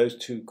with those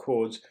two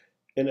chords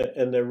in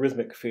a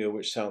rhythmic feel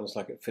which sounds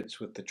like it fits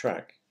with the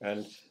track,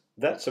 and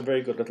that's a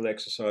very good little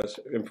exercise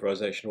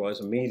improvisation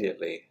wise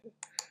immediately.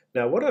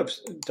 Now what I've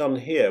done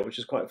here, which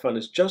is quite fun,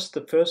 is just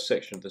the first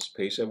section of this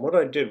piece, and what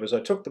I did was I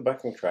took the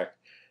backing track,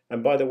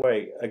 and by the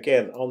way,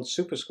 again, on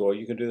SuperScore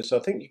you can do this. I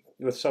think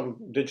with some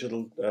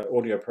digital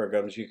audio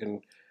programs you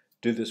can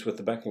do this with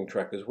the backing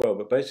track as well,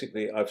 but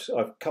basically I've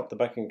cut the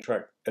backing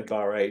track at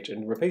bar 8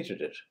 and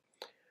repeated it.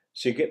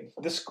 So you get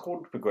this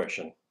chord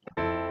progression.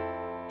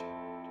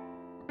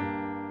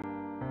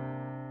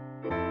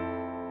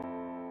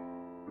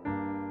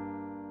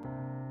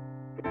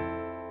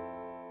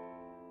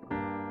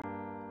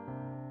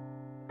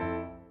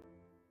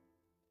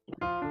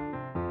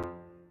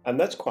 And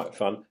that's quite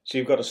fun. So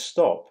you've got a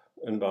stop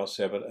in bar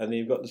 7, and then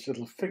you've got this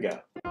little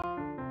figure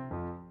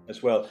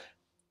as well.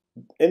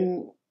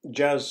 In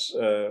jazz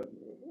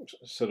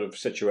sort of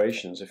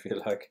situations, if you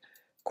like,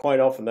 quite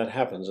often that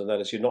happens, and that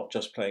is you're not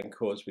just playing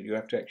chords, but you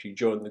have to actually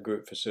join the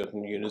group for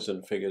certain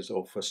unison figures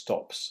or for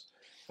stops.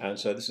 And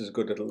so this is a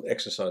good little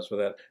exercise for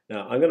that.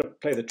 Now I'm going to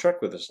play the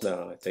track with us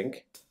now, I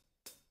think.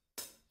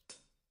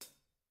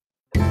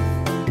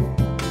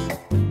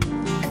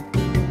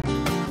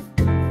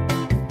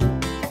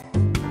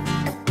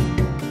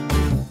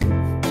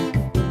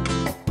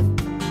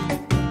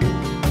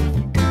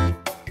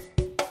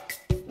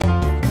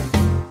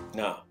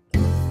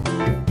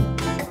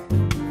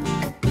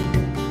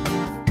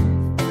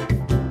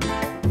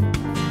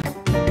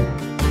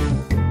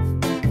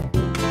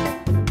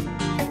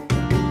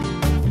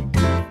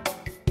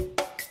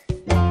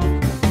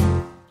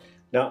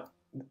 Now,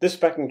 this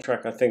backing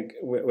track, I think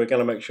we're going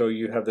to make sure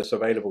you have this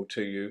available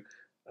to you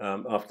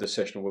after the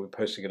session. We'll be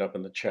posting it up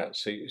in the chat,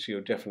 so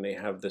you'll definitely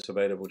have this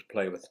available to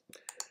play with.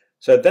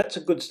 So that's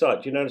a good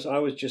start. You notice I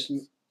was just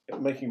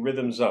making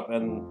rhythms up,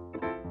 and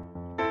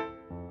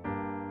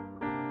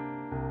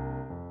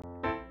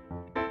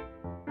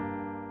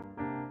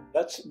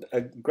that's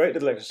a great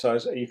little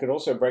exercise. You can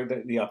also break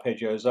the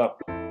arpeggios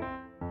up.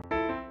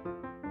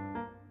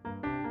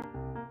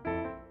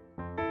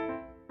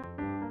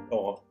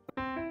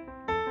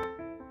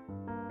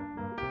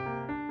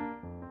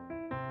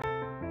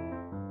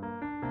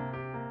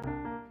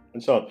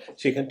 And so on.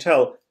 So you can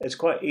tell it's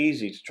quite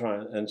easy to try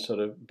and sort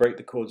of break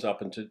the chords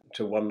up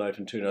into one note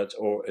and two notes,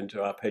 or into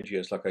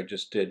arpeggios like I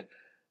just did.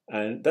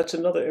 And that's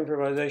another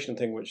improvisation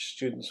thing which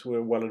students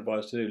were well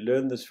advised to do.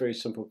 Learn this very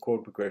simple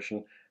chord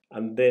progression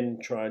and then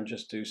try and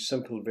just do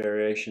simple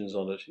variations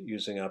on it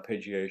using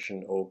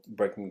arpeggiation or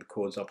breaking the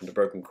chords up into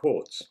broken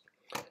chords.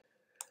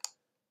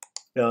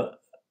 Now,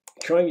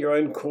 trying your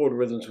own chord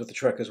rhythms with the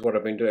track is what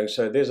I've been doing.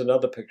 So there's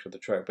another picture of the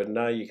track, but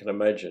now you can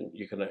imagine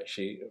you can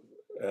actually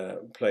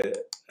play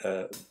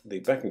the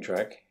backing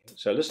track.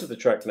 So listen to the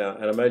track now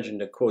and imagine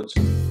the chords,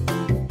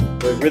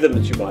 the rhythm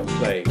that you might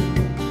play.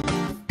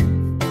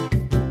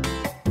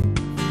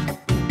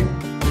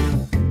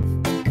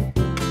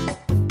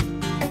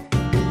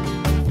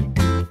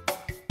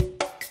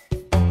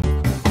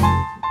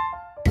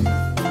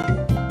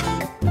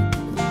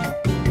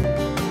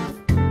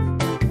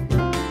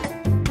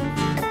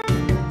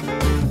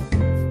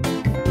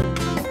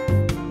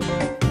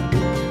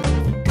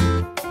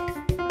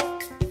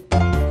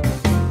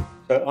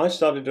 So I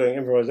started doing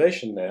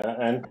improvisation there,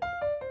 and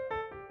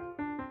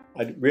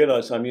I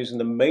realize I'm using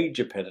the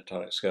major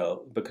pentatonic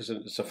scale because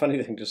it's a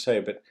funny thing to say,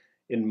 but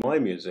in my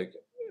music,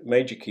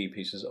 major key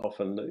pieces,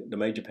 often the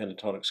major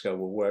pentatonic scale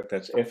will work.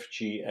 That's F,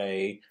 G,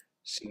 A,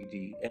 C,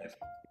 D, F.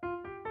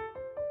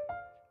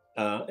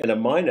 In a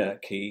minor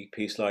key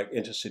piece like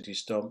Intercity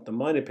Stomp, the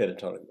minor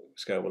pentatonic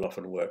scale will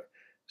often work.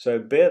 So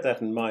bear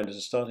that in mind as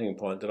a starting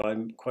point, that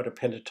I'm quite a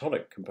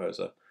pentatonic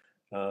composer.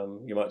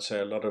 You might say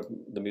a lot of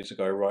the music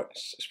I write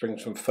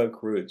springs from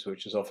folk roots,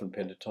 which is often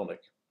pentatonic.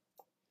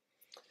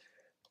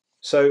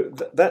 So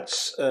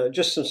that's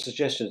just some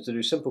suggestions to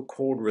do simple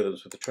chord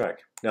rhythms with the track.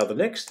 Now the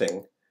next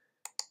thing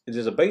is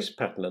there's a bass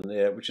pattern in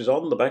there which is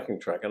on the backing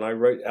track, and I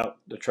wrote out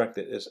the track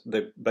that is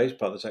the bass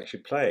part that's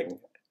actually playing,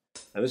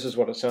 and this is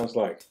what it sounds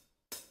like.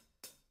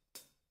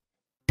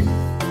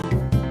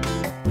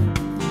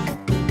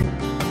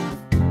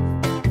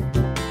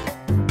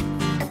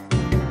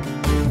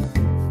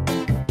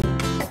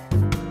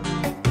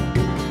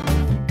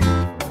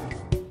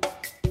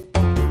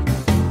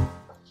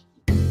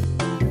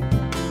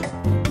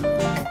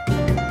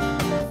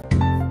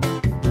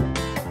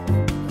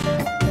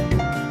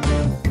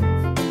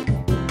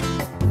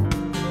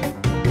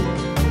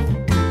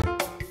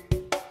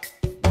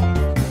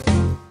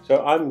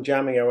 So I'm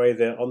jamming away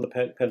there on the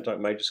pentatonic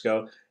major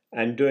scale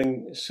and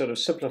doing sort of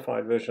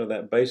simplified version of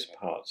that bass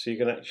part. So you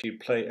can actually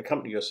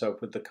accompany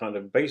yourself with the kind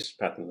of bass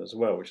pattern as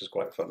well, which is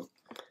quite fun.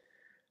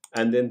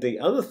 And then the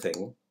other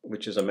thing,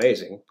 which is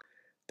amazing,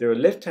 there are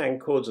left-hand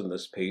chords in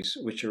this piece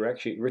which are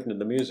actually written in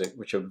the music,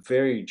 which are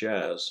very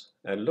jazz.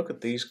 And look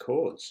at these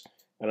chords.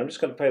 And I'm just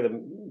going to play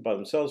them by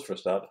themselves for a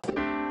start.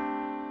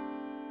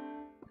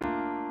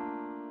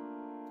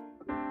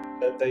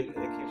 It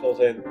keeps on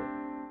saying,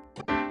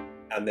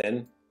 and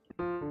then.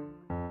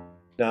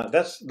 Now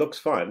that looks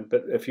fine,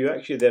 but if you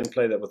actually then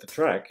play that with the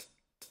track,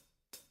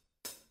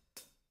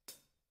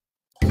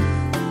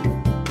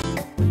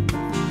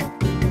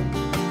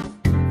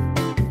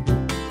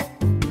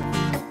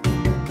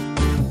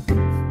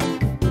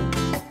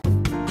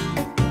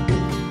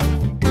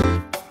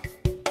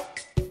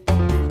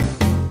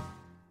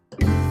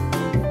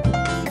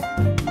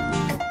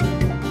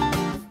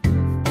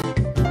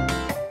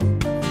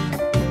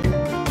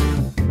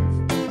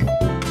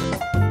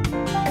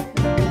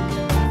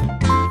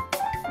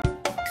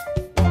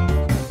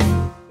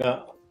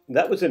 now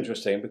that was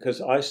interesting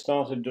because I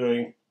started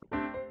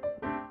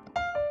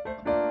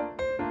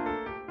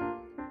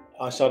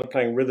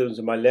playing rhythms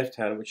in my left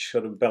hand, which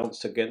sort of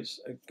bounced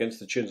against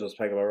the tunes I was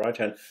playing in my right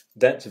hand.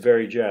 That's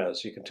very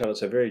jazz. You can tell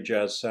it's a very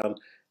jazz sound.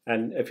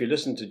 And if you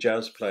listen to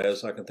jazz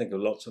players, I can think of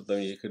lots of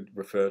them you could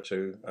refer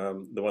to.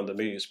 The one that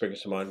immediately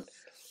springs to mind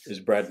is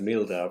Brad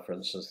Mehldau, for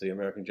instance, the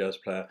American jazz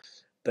player.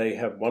 They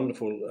have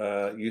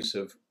wonderful use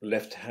of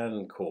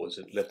left-hand chords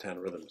and left-hand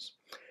rhythms.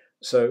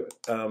 So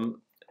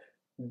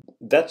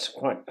that's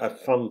quite a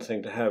fun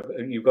thing to have.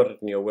 You've got it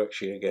in your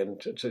worksheet again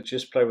to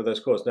just play with those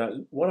chords. Now,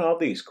 what are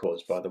these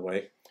chords, by the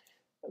way?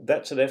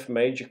 That's an F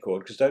major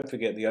chord, because don't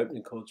forget the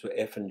opening chords were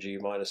F and G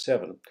minor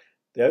 7.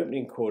 The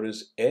opening chord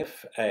is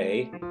F,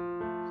 A, C,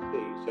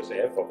 so it's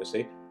F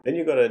obviously. Then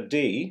you've got a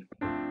D,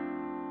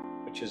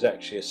 which is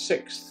actually a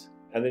sixth,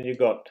 and then you've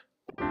got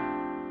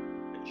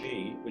a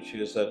G, which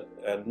is a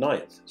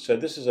ninth. So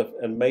this is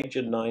a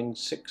major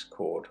 9-6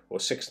 chord, or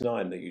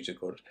 6-9 they usually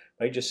call it,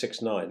 major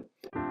 6-9.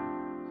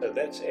 So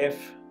that's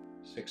F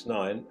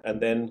 6-9, and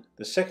then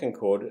the second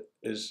chord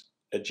is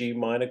a G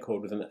minor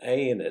chord with an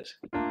A in it,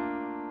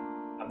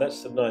 and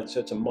that's the ninth.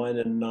 So it's a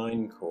minor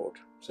 9 chord.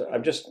 So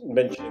I'm just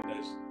mentioning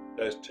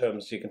those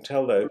terms. You can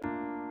tell though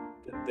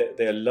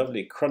they're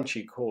lovely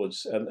crunchy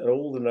chords, and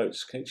all the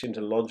notes seem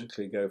to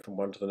logically go from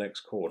one to the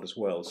next chord as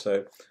well.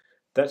 So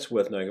that's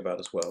worth knowing about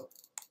as well.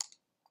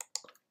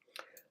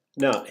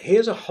 Now,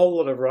 here's a whole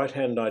lot of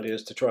right-hand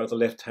ideas to try with the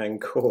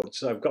left-hand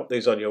chords. I've got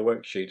these on your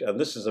worksheet, and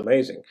this is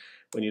amazing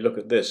when you look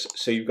at this.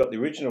 So you've got the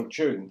original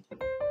tune.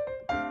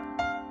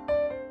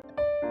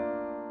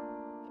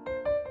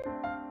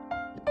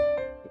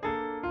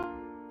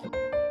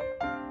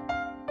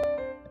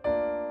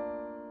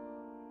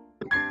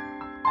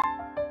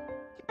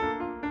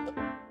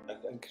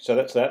 So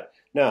that's that.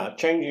 Now,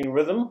 changing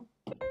rhythm.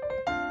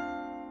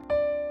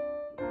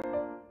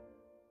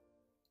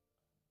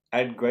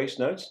 Add grace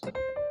notes.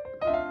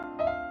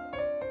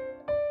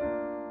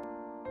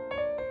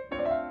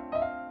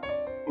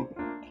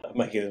 I'm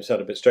making them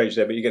sound a bit strange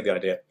there, but you get the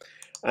idea.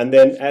 And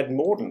then add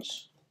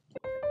mordants.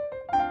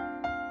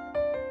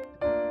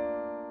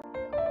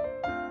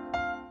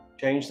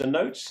 Change the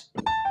notes.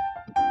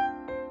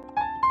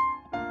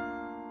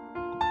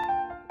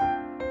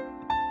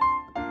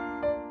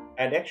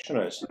 Add extra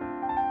notes.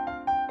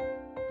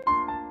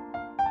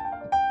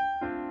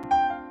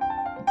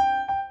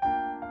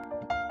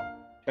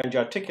 Change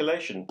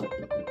articulation.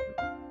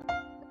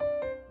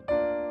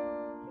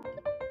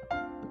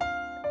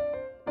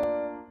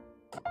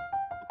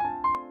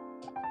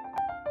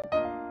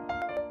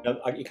 Now,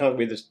 you can't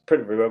read this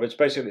print very well, but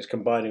it's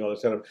combining all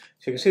this element.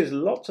 So you can see there's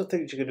lots of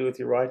things you can do with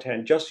your right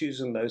hand just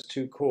using those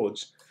two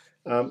chords.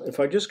 If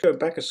I just go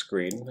back a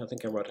screen, I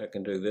think I'm right, I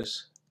can do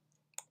this.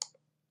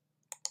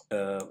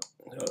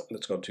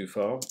 That's gone too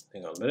far.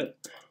 Hang on a minute.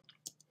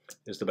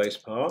 Here's the bass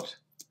part.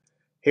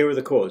 Here are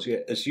the chords. Yeah,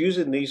 it's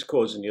using these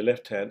chords in your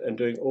left hand and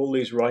doing all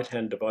these right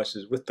hand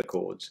devices with the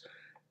chords.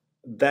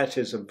 That's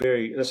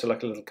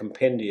like a little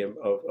compendium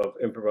of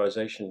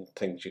improvisation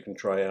things you can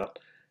try out.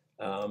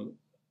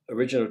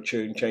 Original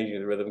tune, changing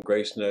the rhythm,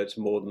 grace notes,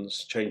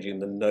 mordents, changing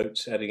the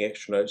notes, adding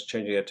extra notes,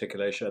 changing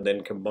articulation, and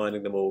then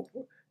combining them all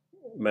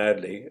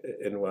madly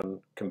in one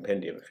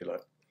compendium, if you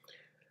like.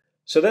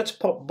 So that's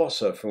Pop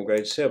Bossa from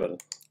grade 7.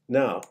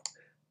 Now,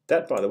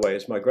 that, by the way,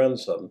 is my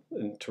grandson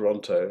in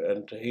Toronto,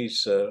 and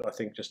he's, I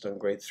think, just done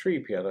grade 3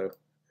 piano.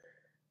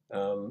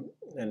 And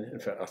in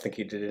fact, I think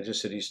he did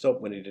Intercity Stop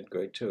when he did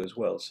grade 2 as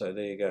well, so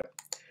there you go.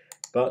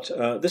 But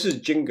this is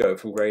Jingo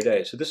from grade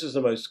 8, so this is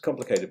the most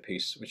complicated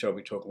piece which I'll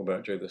be talking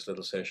about during this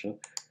little session.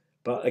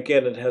 But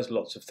again, it has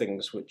lots of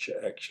things which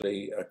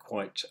actually are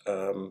quite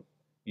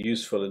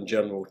useful in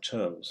general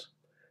terms.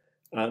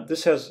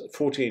 This has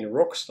 14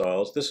 rock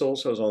styles. This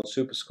also is on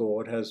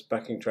Superscore. It has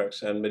backing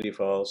tracks and MIDI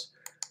files.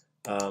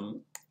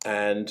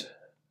 And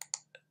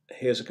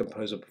here's a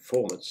composer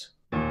performance.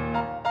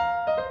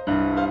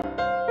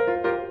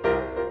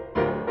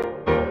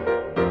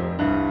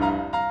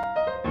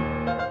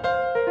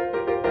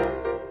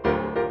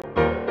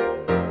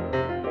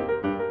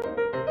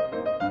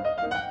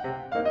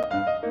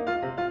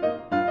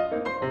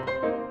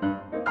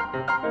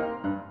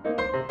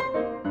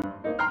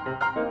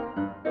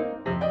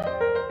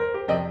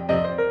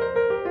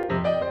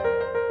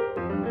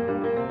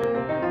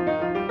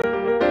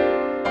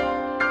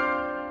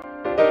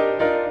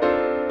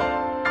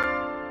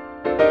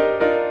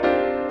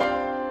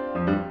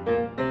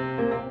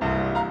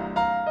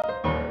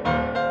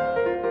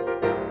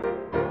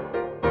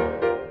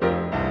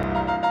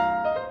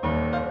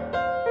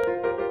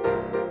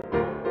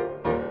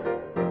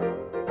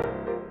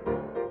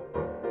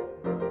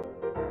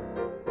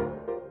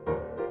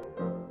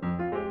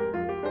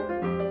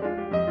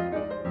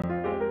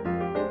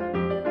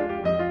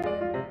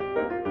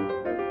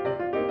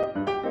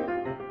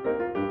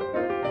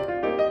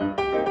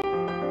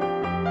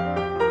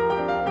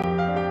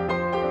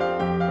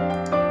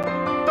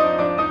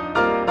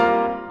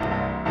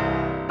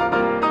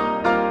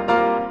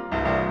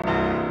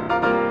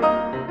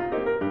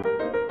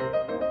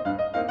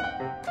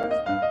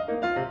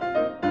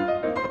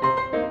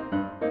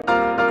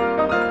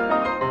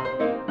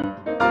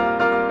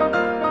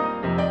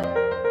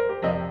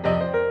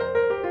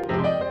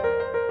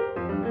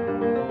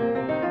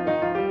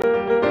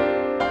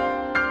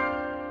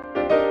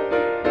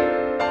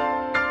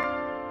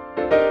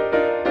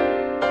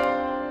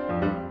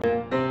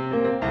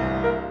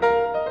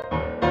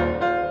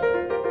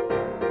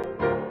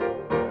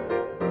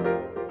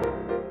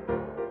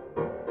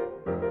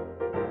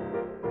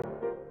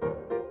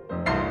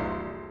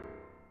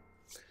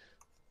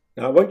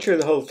 Now, I won't show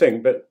the whole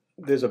thing, but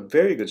there's a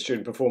very good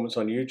student performance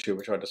on YouTube,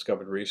 which I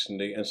discovered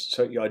recently. And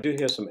so yeah, I do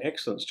hear some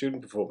excellent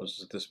student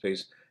performances of this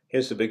piece.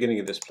 Here's the beginning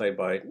of this played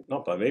by,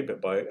 not by me,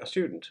 but by a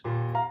student.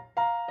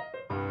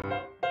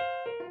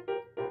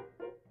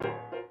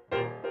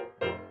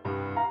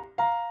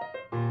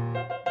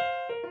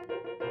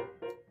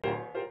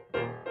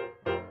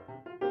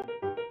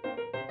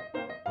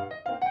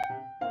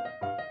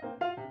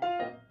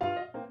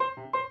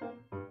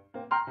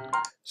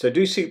 So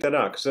do seek that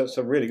out, because that's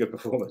a really good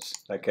performance.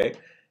 Okay.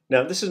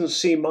 Now this is in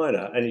C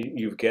minor, and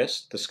you've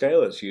guessed the scale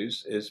that's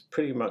used is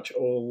pretty much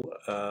all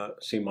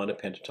C minor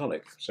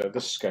pentatonic. So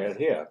this scale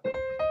here,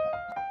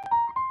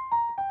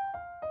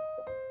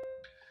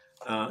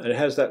 and it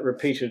has that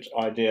repeated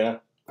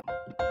idea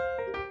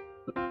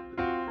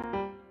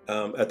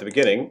at the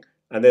beginning,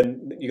 and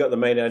then you got the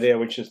main idea,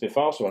 which is the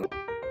fast one,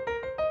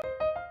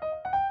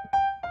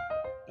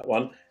 that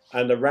one.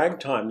 And the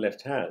ragtime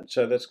left hand.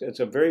 So it's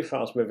a very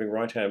fast moving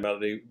right hand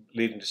melody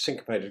leading to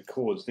syncopated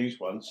chords, these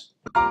ones,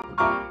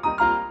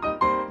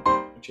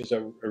 which is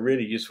a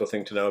really useful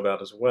thing to know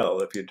about as well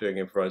if you're doing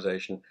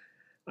improvisation.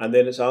 And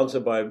then it's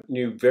answered by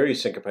new very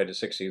syncopated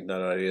 16th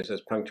note ideas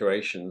as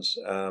punctuations,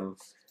 and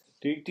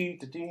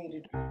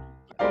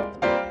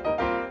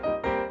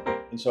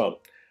so on.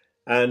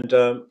 And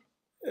so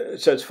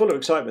it's full of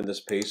excitement,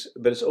 this piece,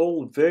 but it's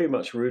all very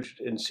much rooted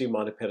in C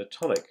minor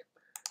pentatonic.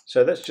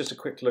 So that's just a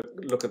quick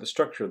look at the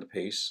structure of the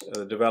piece,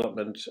 the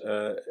development.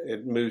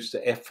 It moves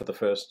to F for the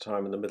first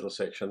time in the middle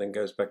section, then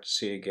goes back to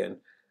C again,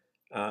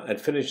 and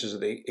finishes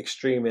at the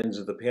extreme ends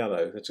of the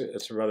piano.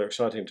 It's rather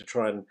exciting to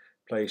try and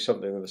play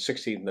something with a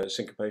 16th note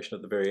syncopation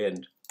at the very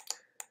end.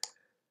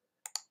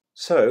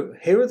 So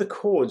here are the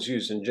chords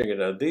used in Jingo.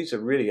 Now these are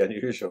really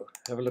unusual.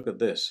 Have a look at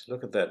this.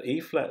 Look at that. E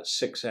flat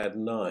 6 add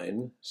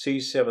 9,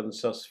 C7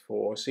 sus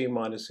 4, C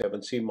minor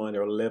 7, C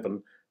minor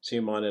 11, C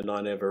minor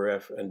 9 over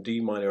F, and D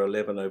minor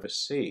 11 over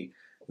C.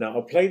 Now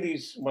I'll play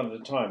these one at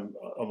a time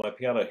on my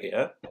piano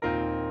here.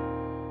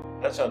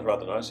 That sounds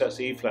rather nice. That's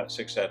E flat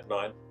 6 add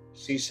 9,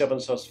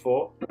 C7 sus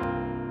 4,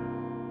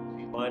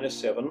 C minor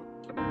 7,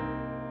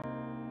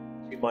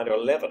 C minor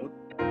 11,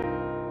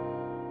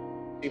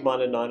 C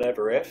minor 9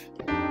 over F,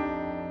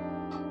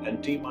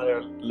 and D minor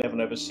 11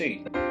 over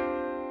C.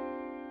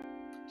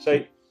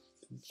 So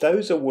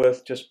those are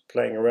worth just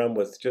playing around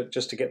with,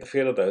 just to get the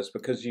feel of those,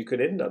 because you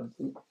could end up,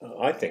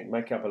 I think,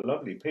 make up a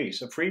lovely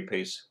piece, a free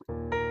piece.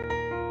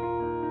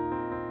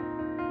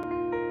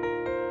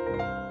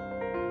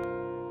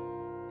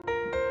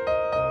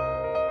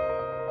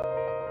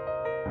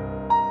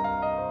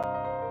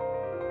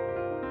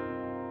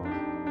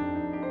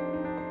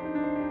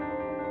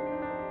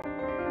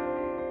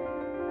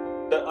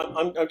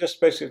 I'm just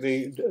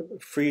basically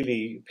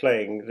freely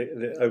playing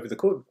over the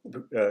chord,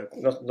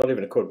 not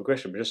even a chord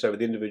progression, but just over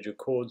the individual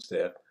chords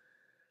there.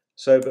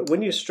 So, but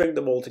when you string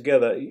them all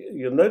together,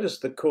 you'll notice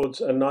the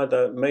chords are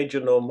neither major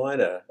nor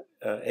minor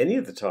any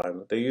of the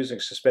time. They're using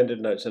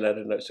suspended notes and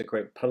added notes to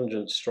create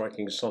pungent,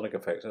 striking sonic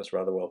effects. That's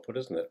rather well put,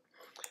 isn't it?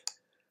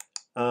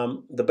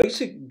 The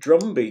basic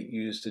drum beat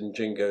used in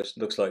jingos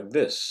looks like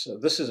this.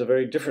 This is a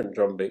very different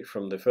drum beat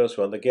from the first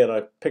one. Again,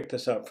 I picked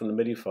this up from the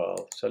MIDI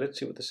file. So let's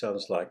see what this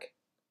sounds like.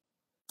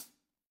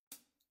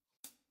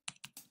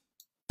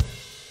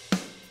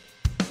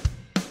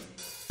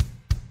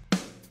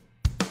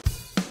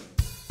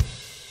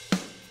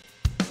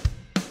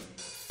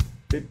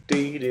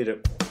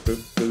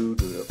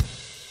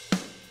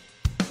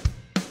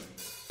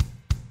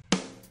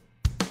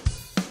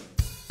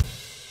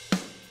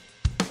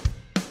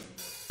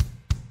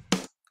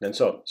 And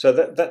so on. So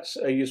that's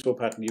a useful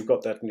pattern. You've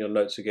got that in your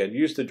notes again.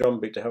 Use the drum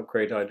beat to help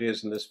create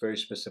ideas in this very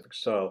specific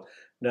style.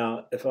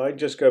 Now, if I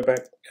just go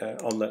back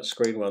on that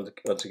screen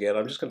once again,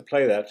 I'm just going to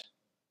play that.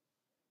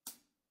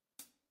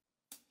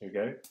 Here we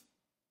go.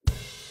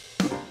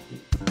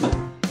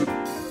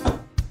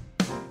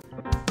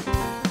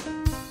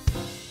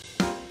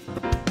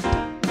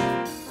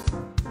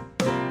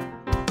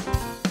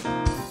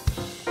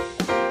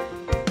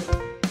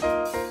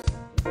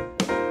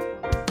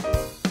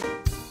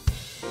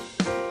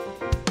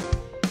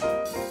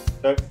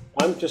 So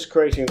I'm just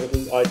creating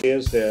little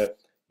ideas there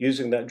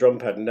using that drum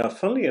pattern. Now,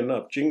 funnily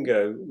enough,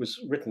 Jingo was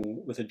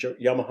written with a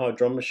Yamaha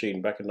drum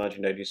machine back in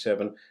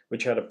 1987,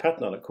 which had a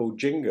pattern on it called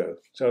Jingo.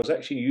 So I was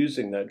actually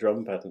using that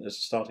drum pattern as a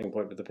starting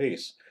point of the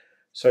piece.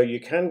 So you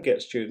can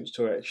get students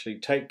to actually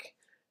take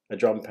a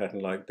drum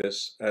pattern like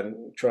this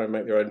and try and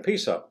make their own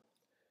piece up,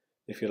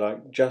 if you like.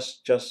 And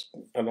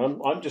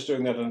I'm just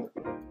doing that, and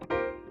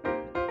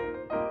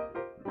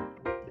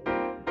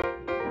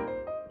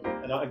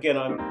again,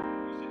 I'm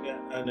using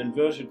an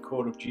inverted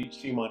chord of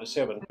C minor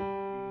 7, B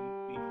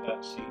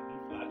flat, C, B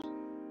flat,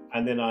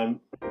 and then I'm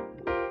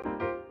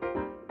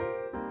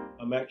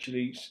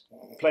actually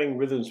playing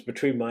rhythms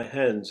between my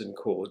hands in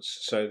chords.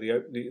 So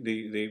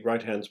the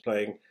right hand's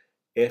playing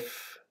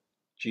F,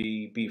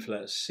 G, B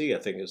flat, C, I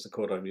think is the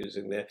chord I'm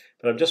using there.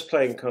 But I'm just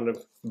playing kind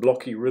of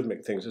blocky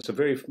rhythmic things. It's a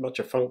very much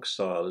a funk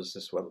style as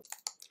this one.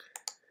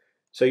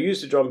 So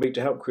use the drum beat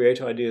to help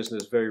create ideas in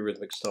this very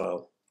rhythmic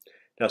style.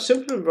 Now,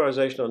 simple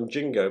improvisation on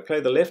Jingo, play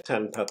the left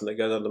hand pattern that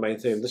goes on the main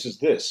theme. This is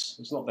this.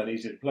 It's not that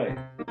easy to play.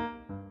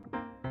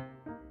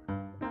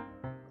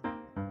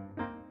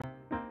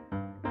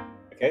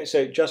 Okay,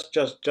 so just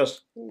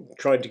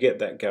trying to get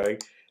that going.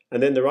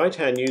 And then the right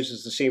hand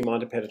uses the C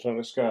minor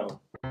pentatonic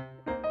scale.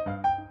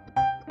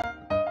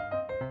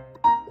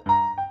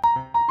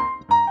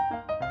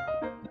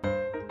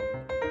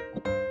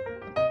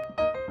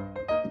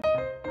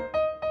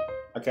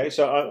 Okay,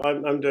 so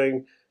I'm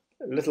doing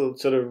little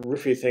sort of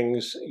riffy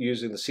things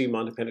using the C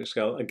minor pentatonic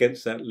scale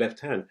against that left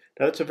hand.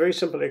 Now that's a very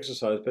simple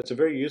exercise, but it's a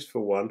very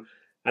useful one.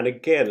 And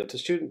again, if the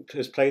student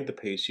has played the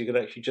piece, you can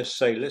actually just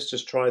say, let's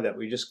just try that.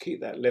 We just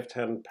keep that left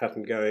hand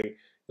pattern going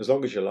as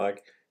long as you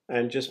like,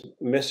 and just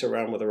mess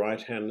around with the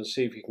right hand and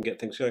see if you can get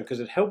things going,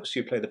 because it helps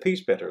you play the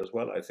piece better as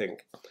well, I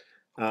think.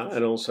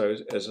 And also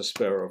as a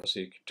spur,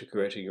 obviously, to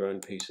creating your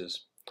own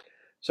pieces.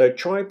 So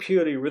try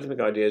purely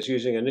rhythmic ideas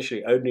using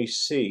initially only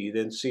C,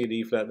 then C and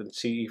E flat, then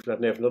C, E flat,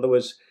 and F. In other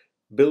words,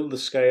 build the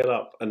scale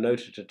up a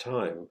note at a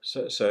time.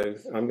 So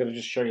I'm going to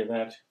just show you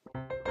that.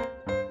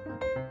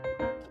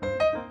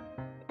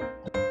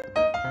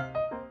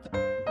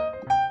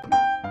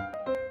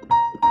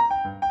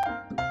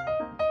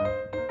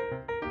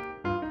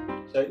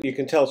 So you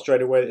can tell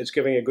straight away it's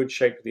giving a good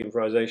shape to the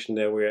improvisation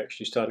there. We're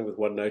actually starting with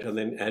one note and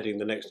then adding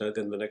the next note,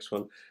 then the next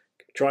one.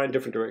 Try in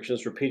different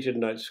directions, repeated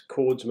notes,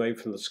 chords made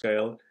from the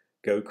scale,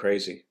 go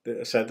crazy.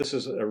 So this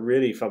is a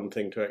really fun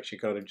thing to actually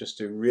kind of just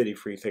do really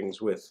free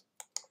things with.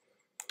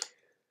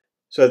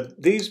 So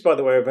these, by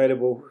the way, are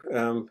available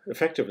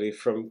effectively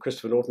from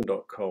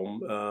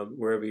ChristopherNorton.com,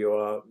 wherever you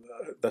are.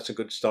 That's a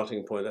good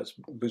starting point. That's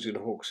Boozy and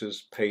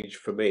Hawks's page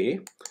for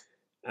me.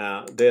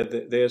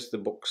 There's the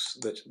books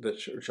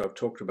which I've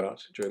talked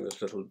about during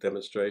this little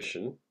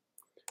demonstration.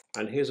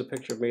 And here's a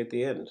picture of me at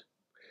the end.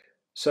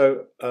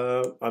 So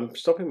I'm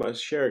stopping my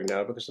sharing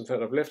now because, in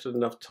fact, I've left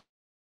enough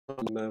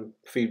time,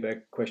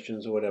 feedback,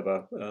 questions, or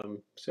whatever.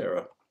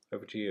 Sarah.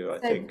 over to you, I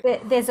So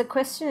think. there's a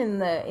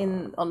question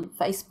in on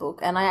Facebook,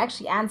 and I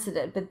actually answered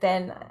it, but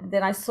then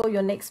I saw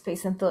your next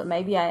piece and thought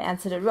maybe I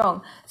answered it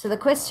wrong. So the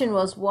question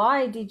was,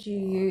 why did you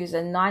use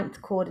a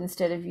ninth chord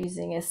instead of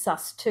using a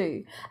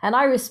sus2? And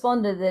I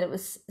responded that it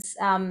was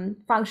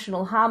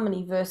functional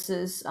harmony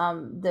versus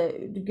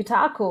the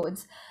guitar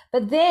chords.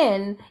 But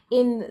then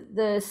in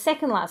the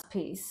second last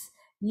piece,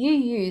 you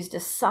used a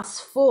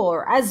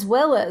sus4 as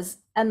well as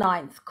a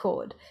ninth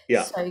chord.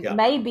 Yeah, So yeah.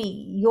 maybe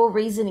your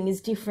reasoning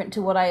is different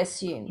to what I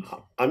assumed.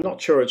 I'm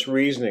not sure it's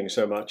reasoning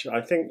so much. I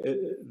think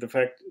the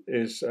fact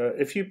is,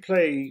 if you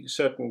play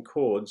certain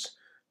chords,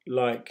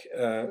 like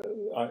the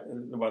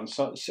one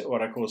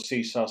what I call C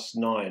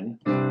sus9,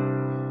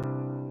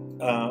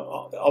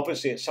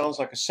 obviously it sounds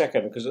like a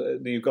second because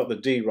you've got the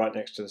D right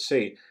next to the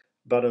C.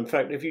 But in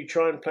fact, if you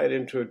try and play it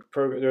into a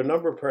program, there are a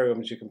number of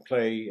programs you can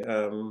play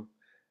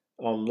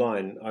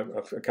online.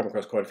 I've come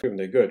across quite a few of them.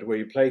 They're good, where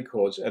you play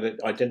chords and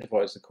it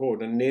identifies the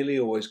chord, and nearly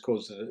always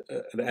calls it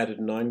an added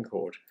nine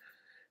chord.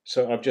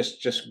 So I've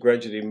just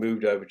gradually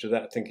moved over to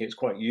that, thinking it's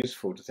quite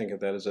useful to think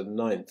of that as a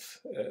ninth,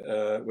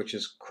 which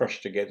is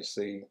crushed against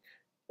the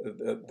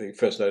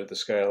first note of the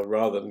scale,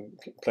 rather than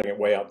playing it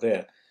way up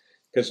there.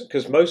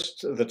 Because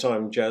most of the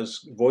time, jazz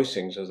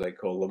voicings, as they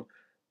call them,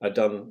 are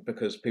done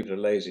because people are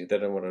lazy. They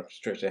don't want to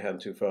stretch their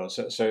hand too far.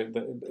 So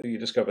you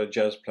discover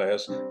jazz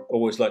players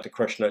always like to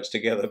crush notes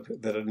together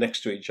that are next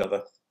to each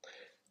other.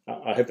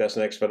 I hope that's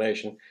an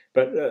explanation.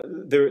 But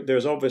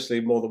there's obviously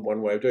more than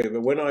one way of doing it.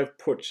 But when I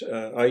put,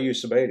 I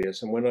use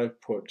Sibelius, and when I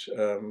put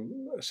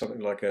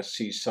something like a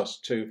C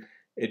sus2,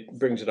 it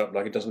brings it up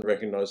like it doesn't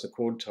recognize the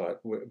chord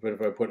type. But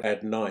if I put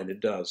add nine,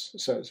 it does.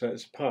 So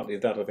it's partly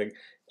that, I think.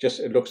 Just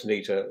it looks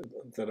neater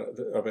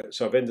of it.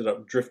 So I've ended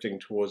up drifting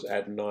towards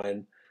add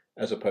nine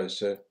as opposed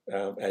to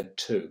add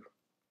two.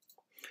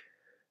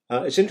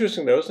 It's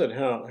interesting though, isn't it,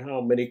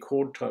 how many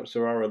chord types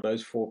there are in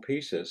those four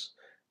pieces.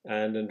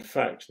 And in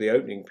fact, the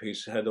opening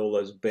piece had all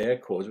those bare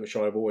chords, which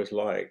I've always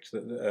liked,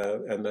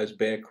 and those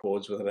bare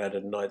chords with an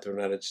added ninth or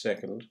an added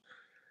second.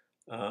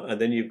 And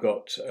then you've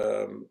got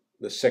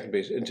the second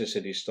piece,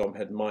 Intercity Stomp,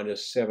 had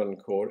 -7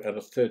 chord and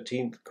a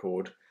 13th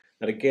chord.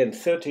 And again,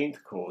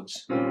 13th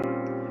chords.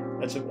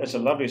 It's a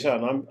lovely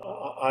sound.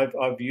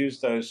 I've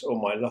used those all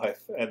my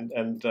life,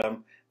 and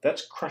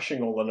that's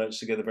crushing all the notes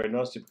together very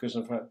nicely, because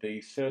in fact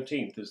the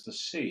 13th is the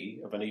C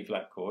of an E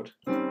flat chord,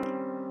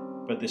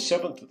 but the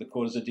 7th of the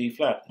chord is a D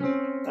flat,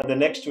 and they're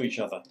next to each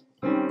other.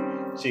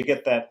 So you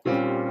get that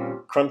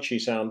crunchy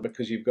sound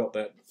because you've got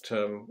that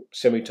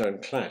semitone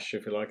clash,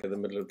 if you like, in the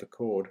middle of the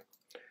chord.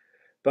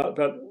 But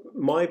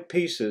my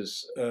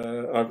pieces,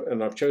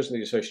 I've chosen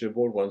the associative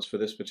board ones for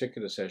this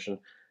particular session,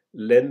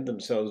 lend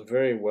themselves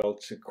very well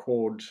to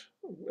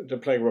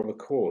playing around with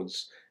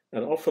chords.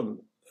 And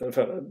often, in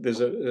fact, there's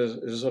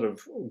a sort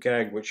of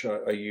gag which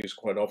I use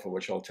quite often,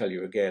 which I'll tell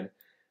you again.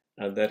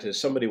 And that is,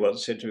 somebody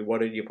once said to me, "Why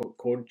don't you put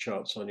chord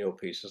charts on your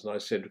pieces?" And I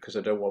said, "Because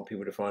I don't want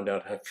people to find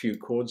out how few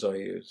chords I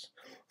use."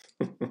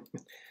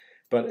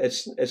 But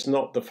it's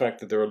not the fact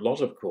that there are a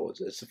lot of chords,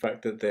 it's the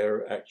fact that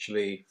they're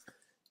actually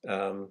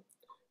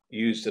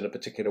used in a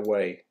particular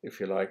way, if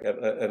you like.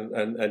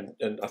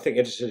 And I think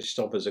Intercity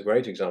Stomp is a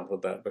great example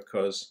of that,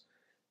 because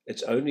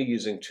it's only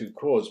using two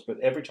chords, but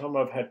every time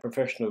I've had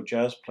professional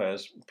jazz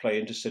players play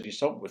Intercity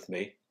Stomp with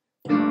me,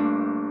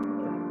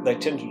 they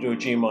tend to do a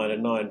G minor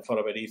 9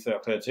 followed by an E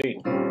flat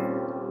 13.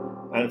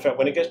 And in fact,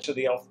 when it gets to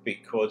the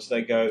offbeat chords,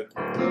 they go,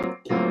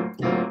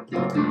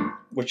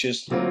 which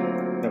is,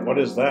 now what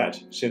is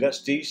that? See,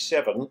 that's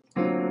D7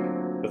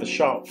 with a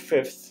sharp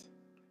fifth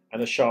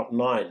and a sharp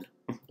 9.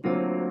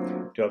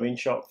 Do I mean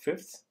sharp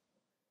fifth?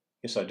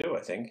 Yes, I do, I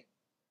think.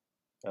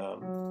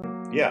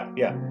 Yeah,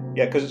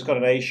 because it's got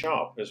an A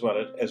sharp as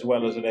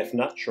well as an F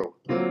natural.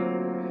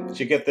 So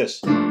you get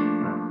this.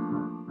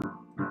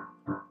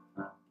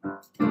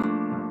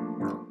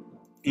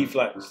 E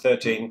flat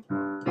 13,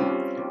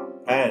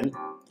 and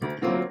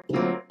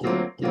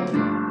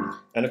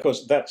of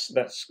course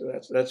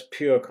that's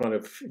pure kind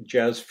of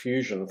jazz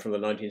fusion from the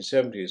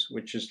 1970s,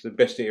 which is the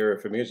best era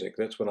for music.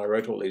 That's when I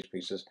wrote all these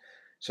pieces.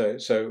 So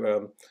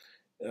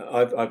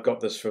I've got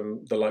this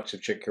from the likes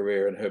of Chick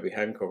Corea and Herbie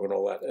Hancock and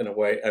all that in a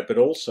way, but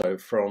also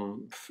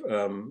from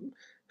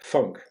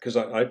funk, because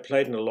I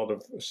played in a lot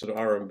of sort of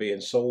R&B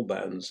and soul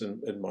bands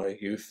in my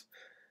youth,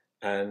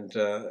 and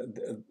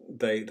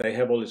they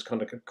have all these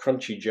kind of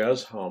crunchy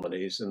jazz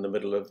harmonies in the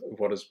middle of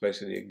what is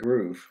basically a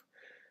groove,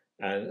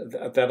 and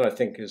that I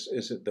think is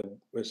at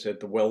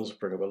the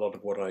wellspring of a lot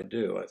of what I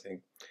do, I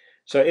think.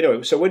 So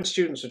anyway, so when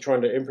students are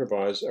trying to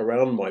improvise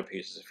around my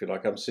pieces, if you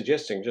like, I'm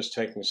suggesting just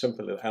taking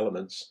simple little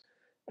elements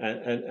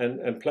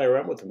and play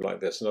around with them like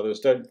this. In other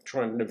words, don't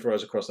try and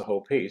improvise across the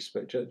whole piece,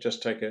 but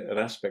just take an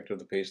aspect of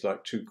the piece,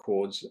 like two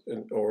chords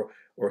or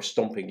a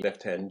stomping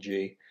left hand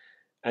G,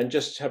 and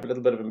just have a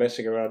little bit of a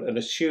messing around, and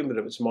assume that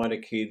if it's minor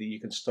key, that you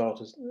can start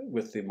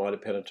with the minor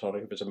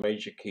pentatonic. If it's a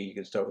major key, you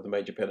can start with the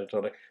major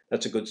pentatonic.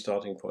 That's a good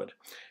starting point.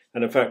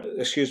 And in fact,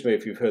 excuse me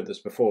if you've heard this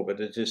before, but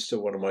it is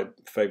still one of my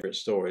favorite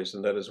stories,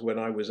 and that is when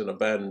I was in a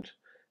band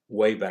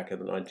way back in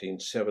the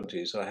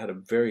 1970s, I had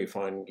a very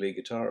fine lead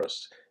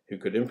guitarist who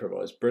could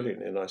improvise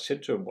brilliantly. And I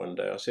said to him one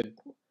day, I said,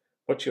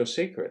 "What's your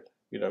secret?"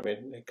 You know, I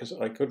mean, because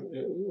I couldn't,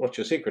 what's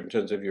your secret in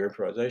terms of your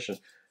improvisation?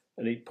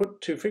 And he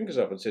put two fingers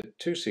up and said,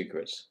 "Two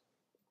secrets."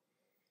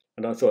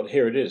 And I thought,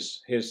 here it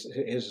is. Here's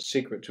a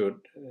secret to it.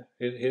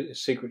 Here's a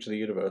secret to the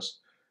universe.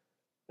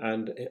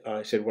 And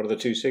I said, "What are the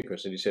two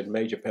secrets?" And he said,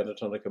 "Major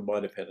pentatonic and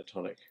minor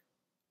pentatonic."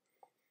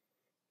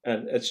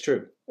 And it's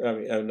true. I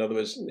mean, in other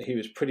words, he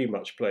was pretty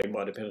much playing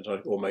minor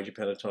pentatonic or major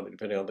pentatonic,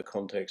 depending on the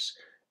context,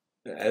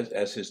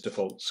 as his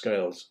default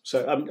scales.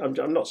 So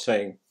I'm not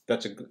saying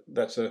that's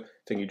a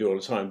thing you do all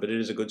the time, but it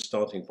is a good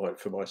starting point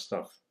for my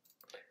stuff.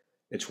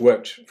 It's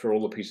worked for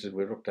all the pieces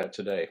we've looked at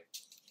today.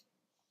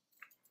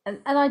 And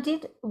I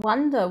did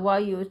wonder while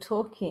you were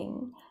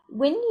talking,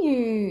 when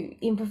you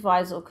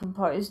improvise or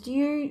compose, do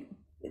you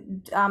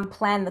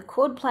plan the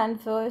chord plan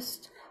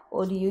first,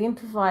 or do you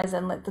improvise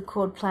and let the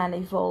chord plan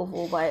evolve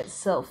all by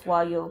itself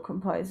while you're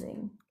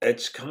composing?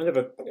 It's kind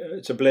of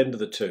it's a blend of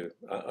the two,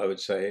 I would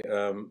say,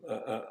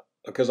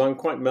 because I'm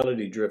quite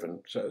melody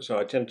driven, so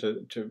I tend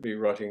to be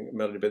writing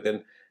melody, but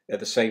then at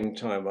the same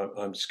time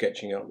I'm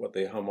sketching out what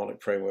the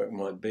harmonic framework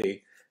might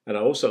be, and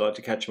I also like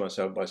to catch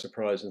myself by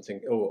surprise and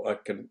think, oh,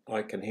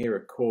 I can hear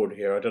a chord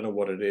here. I don't know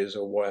what it is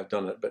or why I've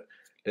done it, but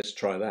let's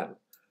try that.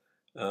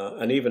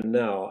 And even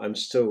now, I'm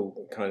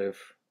still kind of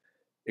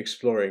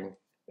exploring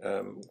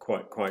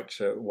quite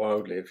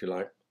wildly, if you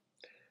like.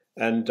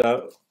 And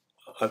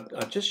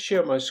I'll just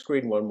share my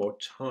screen one more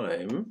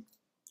time,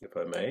 if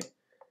I may,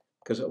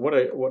 because what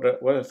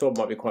I thought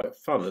might be quite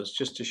fun is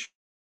just to show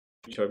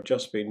what I've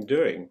just been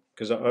doing,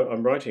 because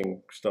I'm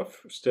writing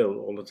stuff still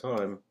all the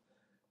time.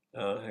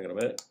 Hang on a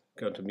minute,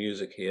 go to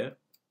music here.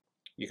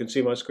 You can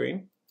see my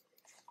screen.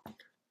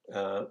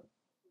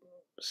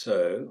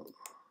 So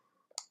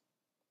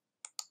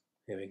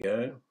here we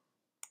go.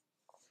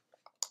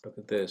 Look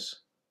at this.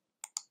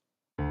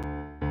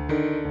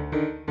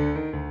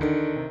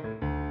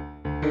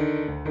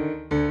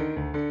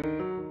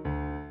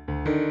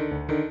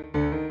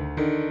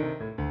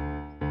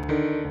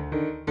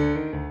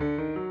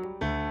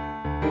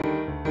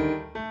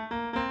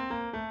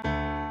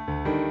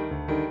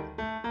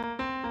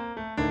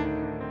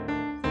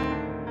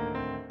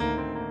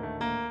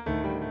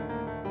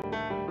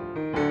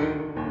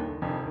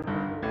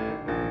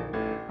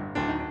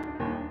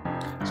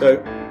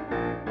 So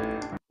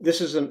this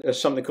is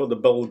something called the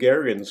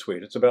Bulgarian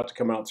Suite. It's about to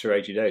come out through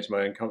 80 Days,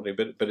 my own company,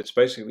 but it's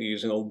basically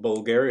using old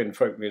Bulgarian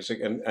folk music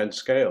and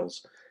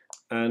scales.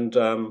 And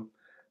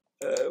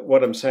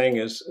what I'm saying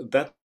is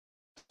that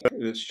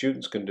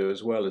students can do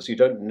as well, is you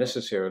don't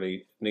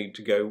necessarily need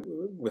to go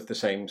with the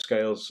same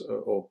scales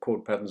or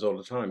chord patterns all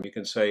the time. You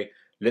can say,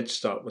 let's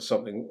start with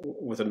something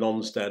with a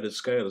non-standard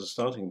scale as a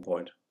starting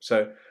point.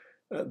 So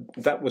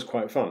that was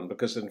quite fun,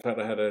 because in fact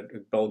I had a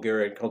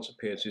Bulgarian concert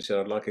pianist who said,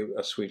 "I'd like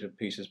a suite of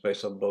pieces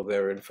based on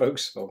Bulgarian folk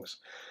songs."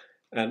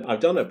 And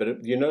I've done it,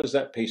 but you notice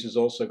that piece has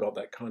also got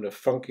that kind of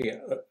funky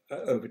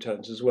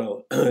overtones as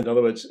well. In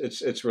other words,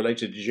 it's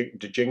related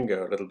to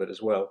Jingo a little bit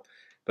as well,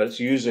 but it's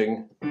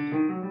using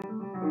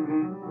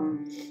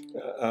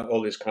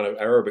all these kind of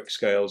Arabic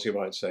scales, you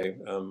might say,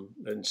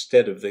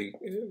 instead of the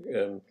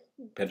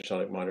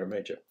pentatonic minor and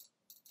major.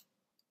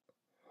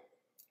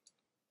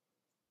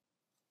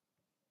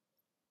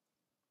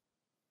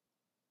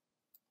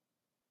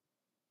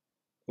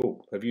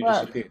 Oh, have you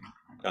Well, disappeared? Ah,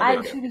 there I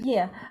you go. should be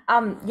here.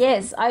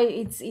 Yes,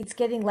 it's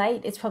getting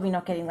late. It's probably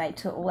not getting late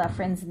to all our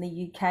friends in the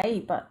UK,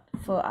 but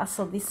for us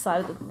on this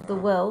side of the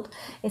world,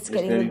 it's It's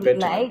getting a nearly little bit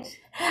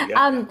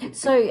bedtime. late.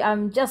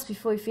 Yeah. Just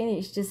before we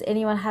finish, does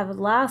anyone have a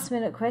last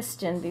minute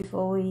question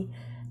before we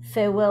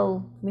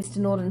farewell Mr.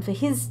 Norton for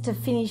his to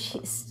finish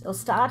his, or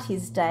start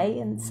his day,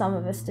 and some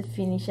of us to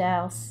finish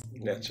ours?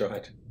 That's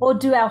right. Or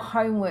do our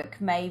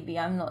homework, maybe.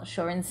 I'm not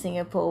sure in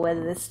Singapore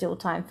whether there's still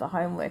time for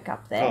homework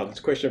up Oh, there. there's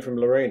a question from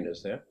Lorraine,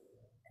 is there?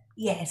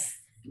 Yes.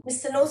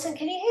 Mr. Norton,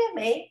 can you hear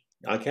me?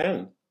 I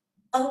can.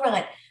 All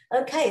right.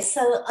 Okay,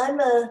 so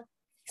I'm a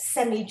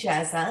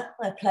semi-jazzer.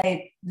 I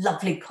play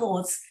lovely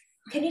chords.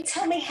 Can you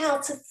tell me how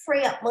to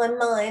free up my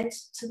mind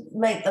to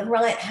make the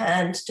right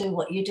hand do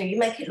what you do? You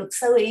make it look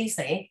so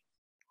easy.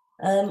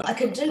 I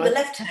can do the I,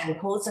 left-hand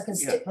chords. I can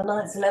yeah, stick the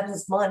ninths,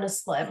 elevens,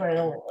 minus, whatever. And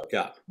all.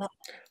 yeah. But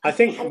I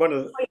think how do one you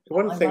of the free up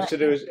one of my the things right to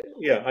do hand? is,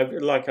 yeah,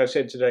 like I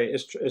said today,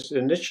 is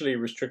initially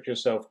restrict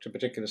yourself to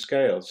particular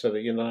scales so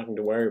that you're not having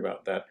to worry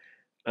about that.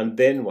 And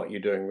then what you're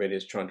doing really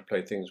is trying to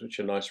play things which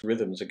are nice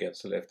rhythms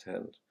against the left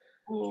hand,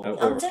 I'm or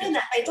doing against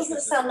that, but it the doesn't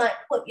opposite. sound like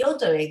what you're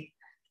doing.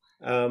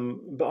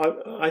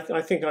 But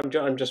I think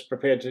I'm just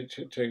prepared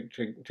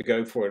to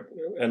go for it,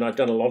 and I've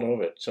done a lot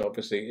of it. So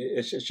obviously,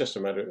 it's just a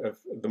matter of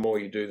the more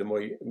you do, the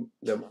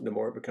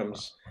more it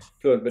becomes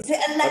fluent. But Is it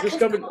a I've lack of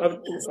discovered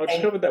confidence I've then?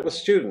 discovered that with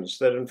students,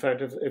 that in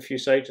fact, if you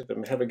say to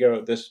them, have a go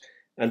at this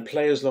and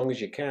play as long as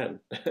you can,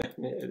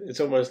 it's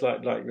almost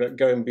like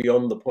going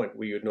beyond the point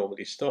where you'd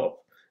normally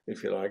stop,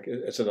 if you like.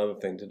 It's another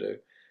thing to do.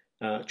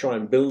 Try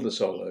and build a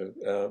solo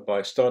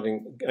by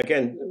starting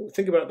again.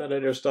 Think about that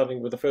idea of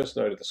starting with the first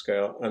note of the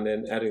scale and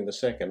then adding the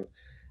second.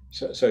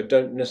 So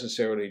don't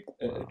necessarily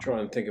try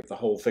and think of the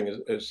whole thing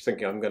as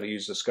thinking I'm going to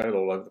use the scale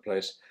all over the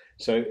place.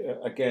 So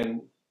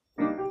again,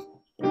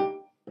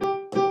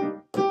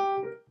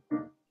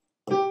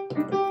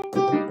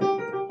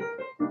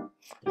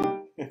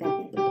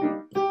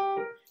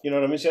 you know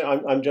what I mean?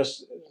 So I'm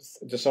just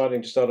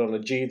deciding to start on a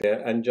G there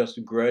and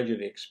just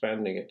gradually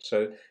expanding it.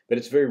 So, but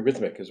it's very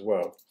rhythmic as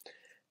well.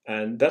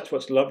 And that's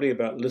what's lovely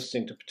about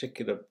listening to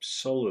particular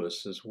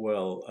soloists as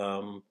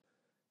well.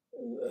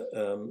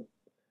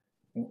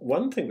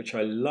 One thing which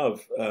I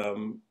love,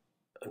 I'm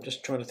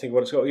just trying to think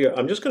what it's got. Yeah,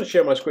 I'm just going to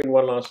share my screen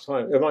one last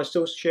time. Am I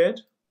still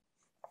shared?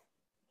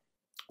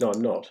 No,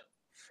 I'm not.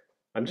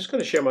 I'm just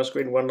going to share my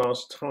screen one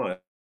last time.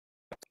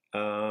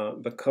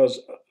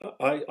 Because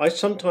I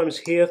sometimes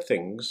hear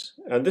things,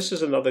 and this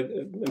is another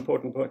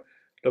important point.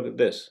 Look at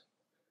this.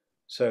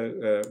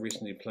 So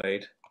recently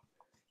played.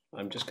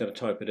 I'm just going to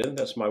type it in.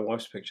 That's my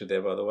wife's picture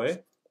there, by the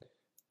way.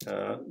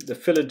 The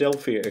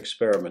Philadelphia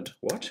Experiment.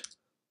 What?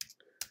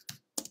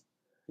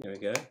 Here we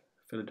go.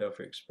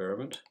 Philadelphia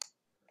Experiment.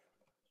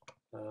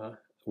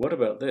 What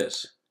about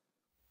this?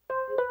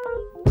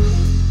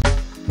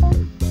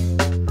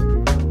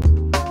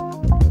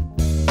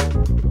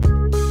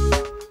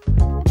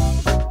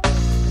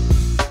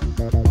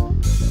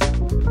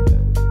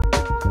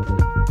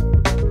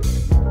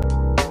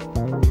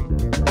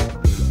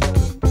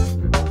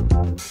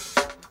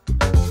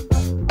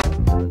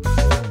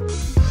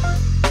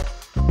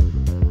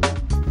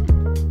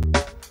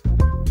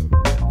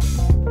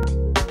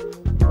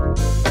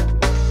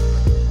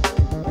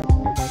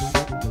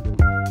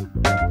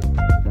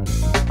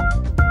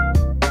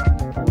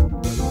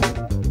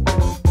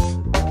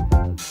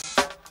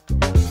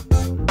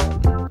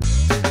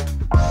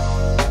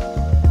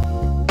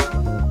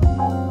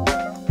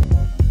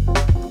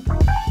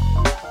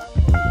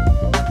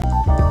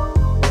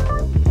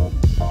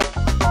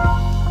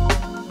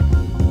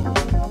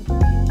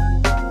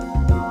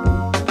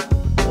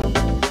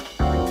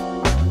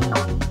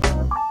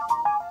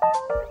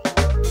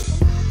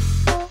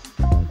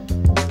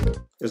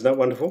 Isn't that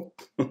wonderful?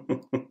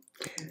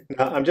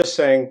 Now, I'm just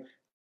saying,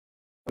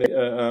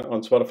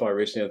 on Spotify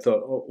recently, I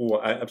thought, oh,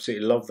 I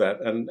absolutely love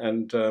that,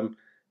 and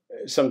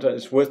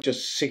sometimes it's worth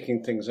just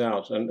seeking things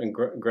out and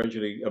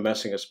gradually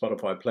amassing a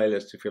Spotify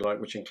playlist, if you like,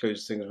 which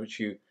includes things which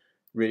you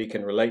really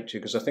can relate to,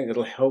 because I think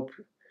it'll help,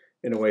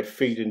 in a way,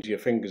 feed into your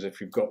fingers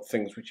if you've got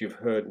things which you've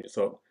heard and you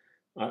thought,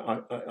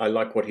 I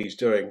like what he's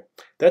doing.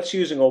 That's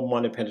using old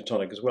minor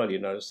pentatonic as well, you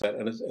notice that,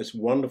 and it's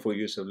wonderful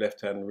use of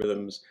left-hand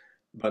rhythms,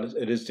 but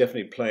it is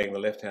definitely playing the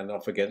left hand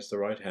off against the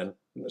right hand.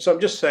 So I'm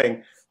just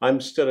saying,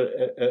 I'm still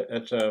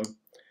at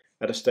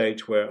a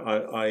stage where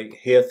I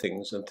hear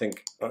things and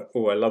think,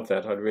 oh, I love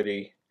that. I'd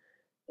really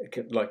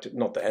like to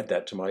not to add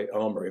that to my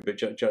armory, but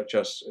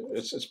just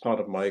it's part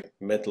of my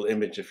mental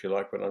image, if you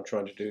like, when I'm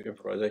trying to do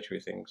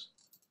improvisatory things.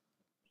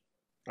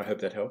 I hope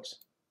that helps.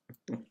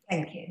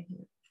 Thank you.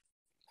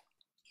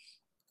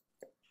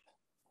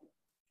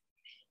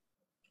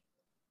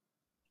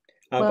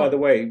 By the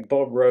way,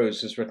 Bob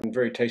Rose has written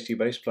very tasty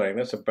bass playing.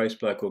 That's a bass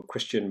player called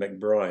Christian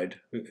McBride,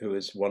 who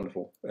is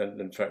wonderful,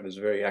 and in fact is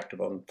very active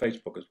on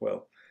Facebook as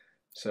well.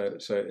 So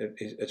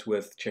it's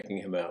worth checking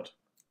him out.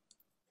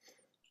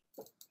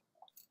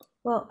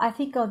 Well, I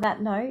think on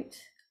that note,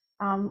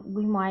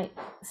 we might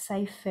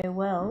say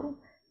farewell.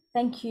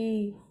 Thank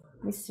you,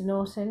 Mr.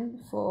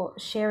 Norton, for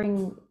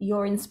sharing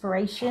your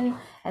inspiration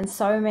and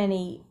so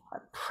many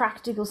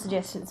practical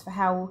suggestions for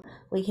how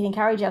we can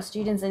encourage our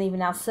students and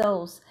even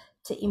ourselves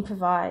to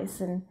improvise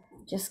and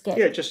just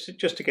get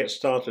just to get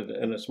started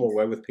in a small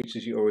way with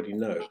pieces you already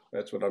know.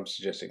 That's what I'm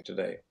suggesting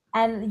today.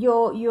 And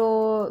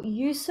your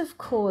use of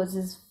chords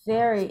is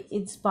very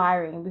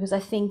inspiring, because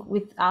I think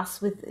with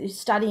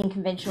studying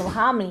conventional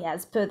harmony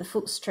as per the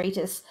Fuchs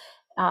treatise,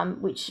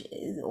 which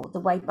or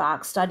the way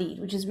Bach studied,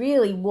 which is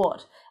really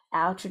what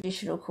our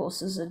traditional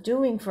courses are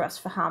doing for us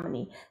for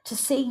harmony, to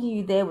see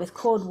you there with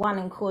chord 1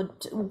 and chord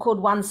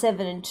 1,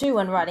 7 and 2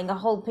 and writing a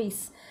whole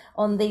piece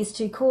on these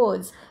two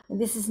chords.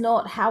 This is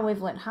not how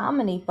we've learnt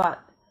harmony,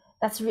 but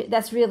that's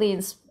really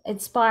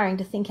inspiring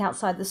to think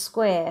outside the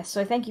square.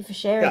 So thank you for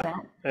sharing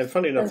that. And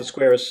funny enough, the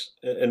square is,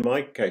 in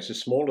my case,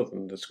 is smaller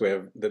than the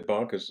square that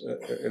Bach is.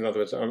 In other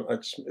words,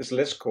 it's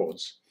less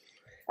chords,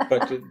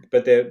 but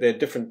they're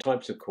different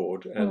types of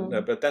chord,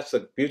 and but that's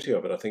the beauty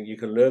of it. I think you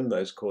can learn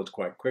those chords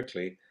quite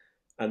quickly,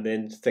 and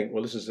then think,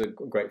 well, this is a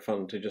great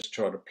fun to just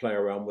try to play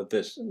around with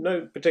this.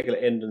 No particular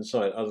end in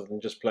sight, other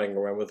than just playing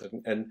around with it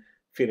and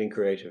feeling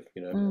creative,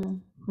 you know.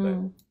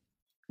 So.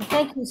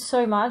 Thank you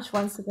so much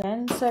once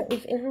again. So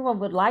if everyone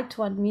would like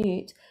to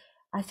unmute,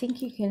 I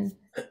think you can.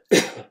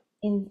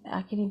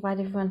 I can invite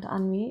everyone to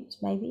unmute,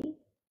 maybe,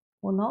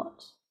 or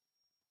not.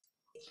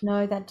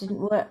 No, that didn't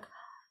work.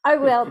 Oh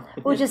well,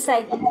 we'll just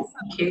say thank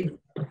you.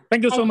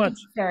 Thank you so much.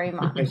 Very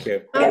much. Thank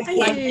you. Oh,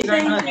 thank you.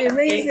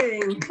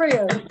 Amazing.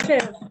 Brilliant.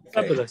 Cheers.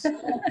 Fabulous.